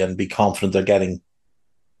Diaby and be confident they're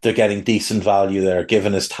getting decent value there,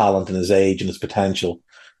 given his talent and his age and his potential.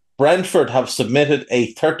 Brentford have submitted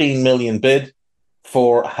a 13 million bid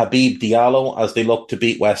for Habib Diallo as they look to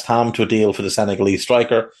beat West Ham to a deal for the Senegalese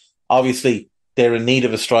striker. Obviously, they're in need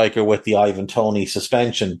of a striker with the Ivan Toney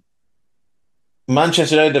suspension.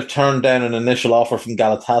 Manchester United have turned down an initial offer from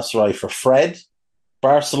Galatasaray for Fred.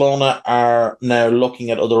 Barcelona are now looking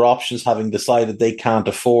at other options, having decided they can't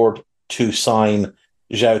afford to sign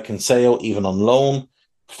João Cancelo, even on loan.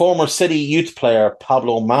 Former City youth player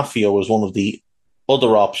Pablo Maffio was one of the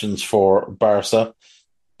other options for Barca,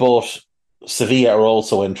 but Sevilla are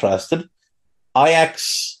also interested.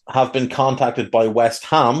 Ajax have been contacted by West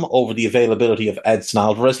Ham over the availability of Edson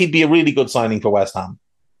Alvarez. He'd be a really good signing for West Ham.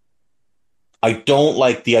 I don't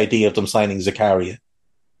like the idea of them signing Zakaria.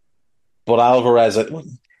 But Alvarez,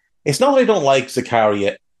 it's not that I don't like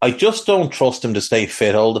Zakaria. I just don't trust him to stay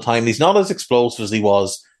fit all the time. He's not as explosive as he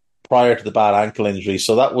was prior to the bad ankle injury,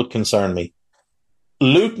 so that would concern me.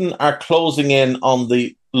 Luton are closing in on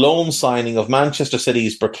the loan signing of Manchester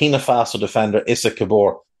City's Burkina Faso defender Issa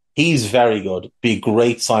Kabor. He's very good. Be a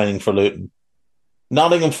great signing for Luton.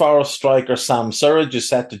 Nottingham Forest striker Sam Surridge is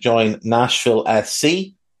set to join Nashville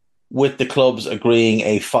SC, with the clubs agreeing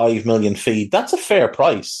a $5 million fee. That's a fair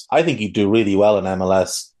price. I think he'd do really well in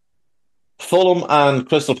MLS. Fulham and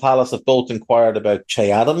Crystal Palace have both inquired about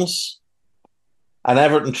Che Adams. An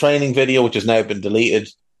Everton training video, which has now been deleted.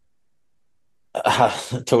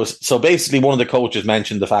 So basically, one of the coaches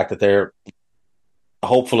mentioned the fact that they're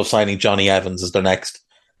hopeful of signing Johnny Evans as their next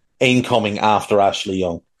incoming after Ashley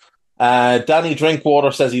Young. Danny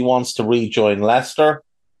Drinkwater says he wants to rejoin Leicester.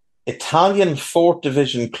 Italian 4th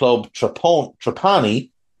Division club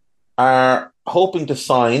Trapani are hoping to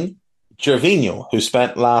sign Gervinho, who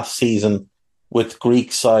spent last season with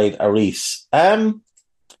Greek side Aris. I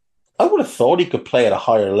would have thought he could play at a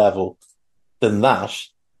higher level than that.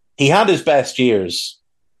 He had his best years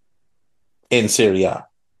in Serie A.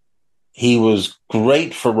 He was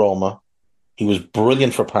great for Roma. He was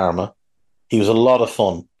brilliant for Parma. He was a lot of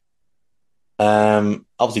fun.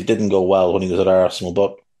 Obviously didn't go well when he was at Arsenal,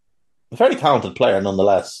 but a very talented player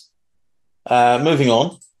nonetheless. Moving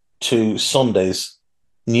on to Sunday's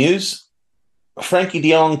news. Frankie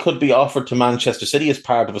de Jong could be offered to Manchester City as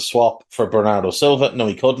part of a swap for Bernardo Silva. No,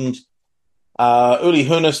 he couldn't. Uli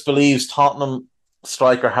Hoeneß believes Tottenham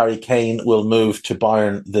striker Harry Kane will move to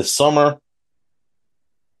Bayern this summer.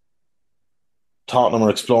 Tottenham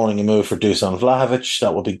are exploring a move for Dusan Vlahovic.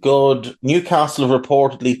 That would be good. Newcastle have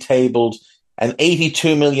reportedly tabled an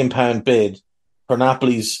 £82 million bid for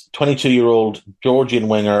Napoli's 22-year-old Georgian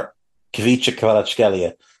winger Kvicha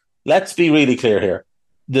Kvaratskhelia. Let's be really clear here.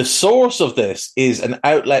 The source of this is an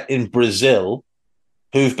outlet in Brazil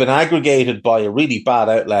who've been aggregated by a really bad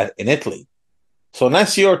outlet in Italy. So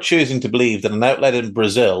unless you're choosing to believe that an outlet in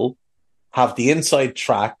Brazil have the inside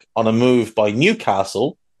track on a move by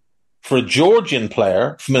Newcastle for a Georgian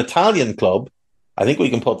player from an Italian club, I think we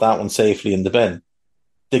can put that one safely in the bin.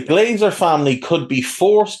 The Glazer family could be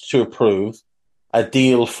forced to approve a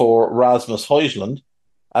deal for Rasmus Højlund.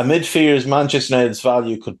 Amid fears Manchester United's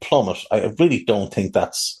value could plummet. I really don't think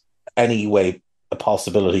that's any way a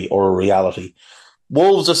possibility or a reality.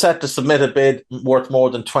 Wolves are set to submit a bid worth more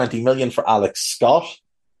than $20 million for Alex Scott.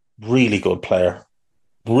 Really good player.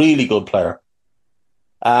 Really good player.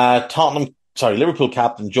 Liverpool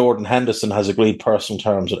captain Jordan Henderson has agreed personal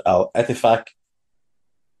terms with Al Ettifaq.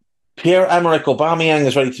 Pierre-Emerick Aubameyang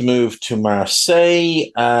is ready to move to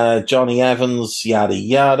Marseille. Johnny Evans, yada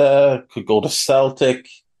yada, could go to Celtic,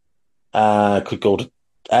 could go to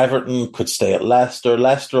Everton, could stay at Leicester.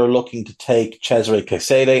 Leicester are looking to take Cesare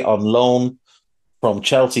Caicedo on loan from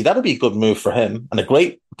Chelsea. That'd be a good move for him and a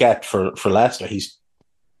great get for Leicester. He's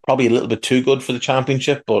probably a little bit too good for the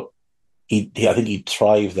Championship, but I think he'd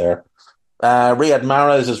thrive there. Riyad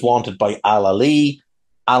Mahrez is wanted by Al Ahly.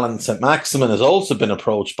 Alan St-Maximin has also been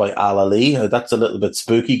approached by Al Ahly. That's a little bit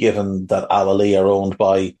spooky given that Al Ahly are owned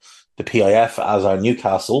by the PIF, as are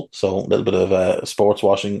Newcastle. So a little bit of sports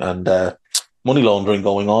washing and money laundering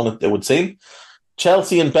going on, it would seem.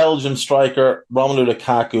 Chelsea and Belgium striker Romelu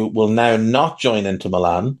Lukaku will now not join Inter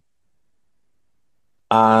Milan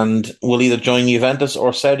and will either join Juventus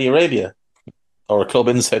or Saudi Arabia, or a club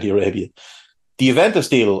in Saudi Arabia. The Juventus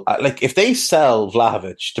deal, if they sell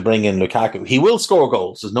Vlahovic to bring in Lukaku, he will score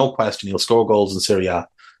goals. There's no question he'll score goals in Serie A.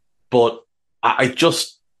 But I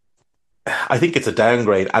think it's a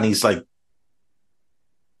downgrade. And he's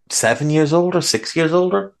 7 years older, 6 years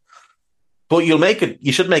older. But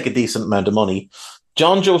you should make a decent amount of money.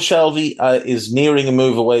 Jonjo Shelvey is nearing a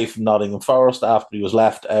move away from Nottingham Forest after he was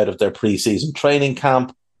left out of their pre-season training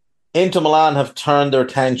camp. Inter Milan have turned their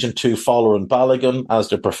attention to Folarin Balogun as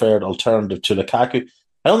their preferred alternative to Lukaku.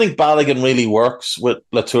 I don't think Balogun really works with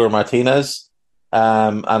Lautaro Martinez.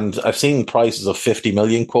 And I've seen prices of 50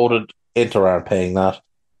 million quoted. Inter aren't paying that.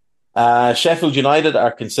 Sheffield United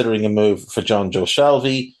are considering a move for Jonjo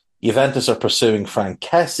Shelvey. Juventus are pursuing Frank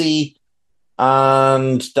Kessie.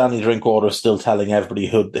 And Danny Drinkwater is still telling everybody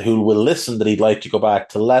who will listen that he'd like to go back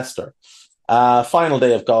to Leicester. Final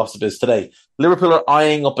day of gossip is today. Liverpool are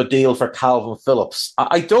eyeing up a deal for Calvin Phillips.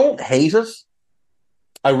 I don't hate it.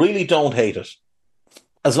 I really don't hate it.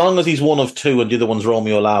 As long as he's one of two and the other one's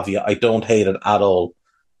Romeo Lavia, I don't hate it at all.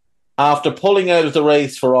 After pulling out of the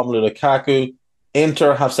race for Romelu Lukaku,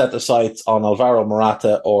 Inter have set their sights on Alvaro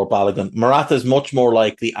Morata or Balogun. Morata is much more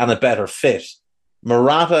likely and a better fit.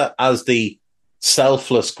 Morata as the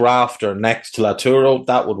selfless grafter next to Lautaro,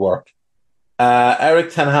 that would work.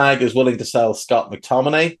 Eric Ten Hag is willing to sell Scott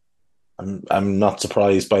McTominay. I'm not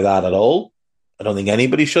surprised by that at all. I don't think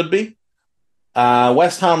anybody should be.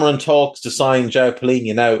 West Ham are in talks to sign João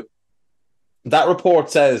Palhinha. Now, that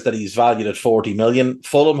report says that he's valued at 40 million.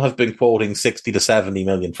 Fulham have been quoting 60 to 70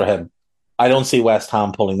 million for him. I don't see West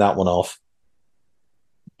Ham pulling that one off.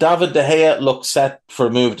 David De Gea looks set for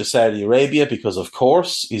a move to Saudi Arabia because, of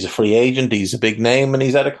course, he's a free agent, he's a big name, and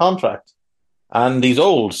he's out of contract. And he's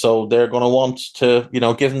old, so they're going to want to,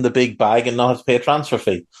 give him the big bag and not have to pay a transfer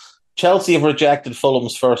fee. Chelsea have rejected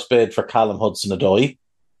Fulham's first bid for Callum Hudson-Odoi.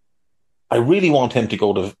 I really want him to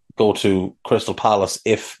go to Crystal Palace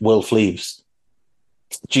if Wilf leaves.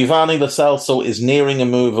 Giovanni Lo Celso is nearing a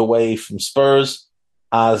move away from Spurs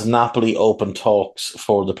as Napoli open talks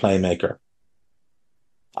for the playmaker.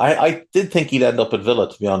 I did think he'd end up at Villa,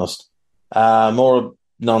 to be honest. More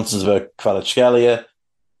nonsense about Kvaratskhelia.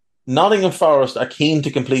 Nottingham Forest are keen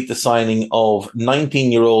to complete the signing of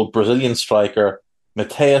 19-year-old Brazilian striker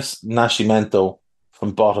Mateus Nascimento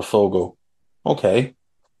from Botafogo. Okay.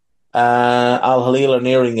 Al Hilal are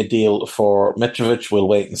nearing a deal for Mitrovic. We'll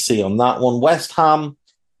wait and see on that one. West Ham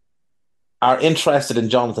are interested in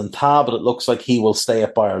Jonathan Tah, but it looks like he will stay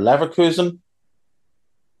at Bayer Leverkusen.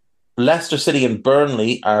 Leicester City and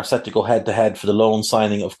Burnley are set to go head-to-head for the loan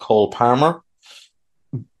signing of Cole Palmer.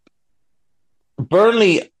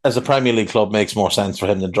 Burnley, as a Premier League club, makes more sense for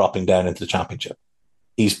him than dropping down into the Championship.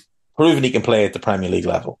 He's proven he can play at the Premier League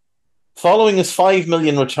level. Following his $5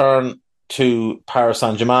 million return to Paris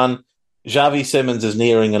Saint-Germain, Xavi Simons is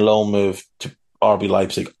nearing a loan move to RB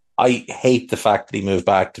Leipzig. I hate the fact that he moved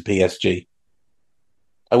back to PSG.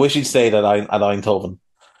 I wish he'd stayed at Eindhoven.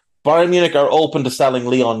 Bayern Munich are open to selling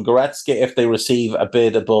Leon Goretzka if they receive a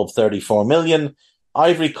bid above 34 million.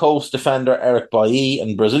 Ivory Coast defender Eric Bailly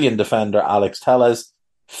and Brazilian defender Alex Telles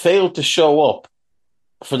failed to show up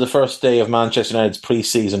for the first day of Manchester United's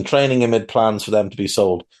pre-season training amid plans for them to be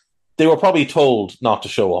sold. They were probably told not to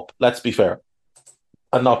show up, let's be fair,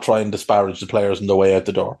 and not try and disparage the players on their way out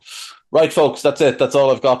the door. Right, folks, that's it. That's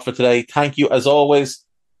all I've got for today. Thank you as always,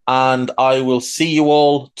 and I will see you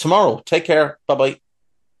all tomorrow. Take care. Bye-bye.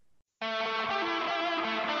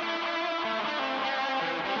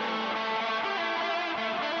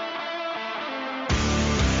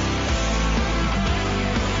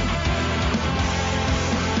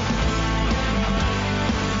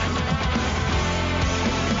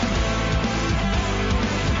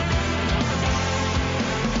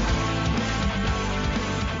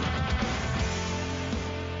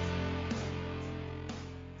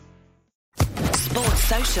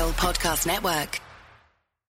 Social Podcast Network.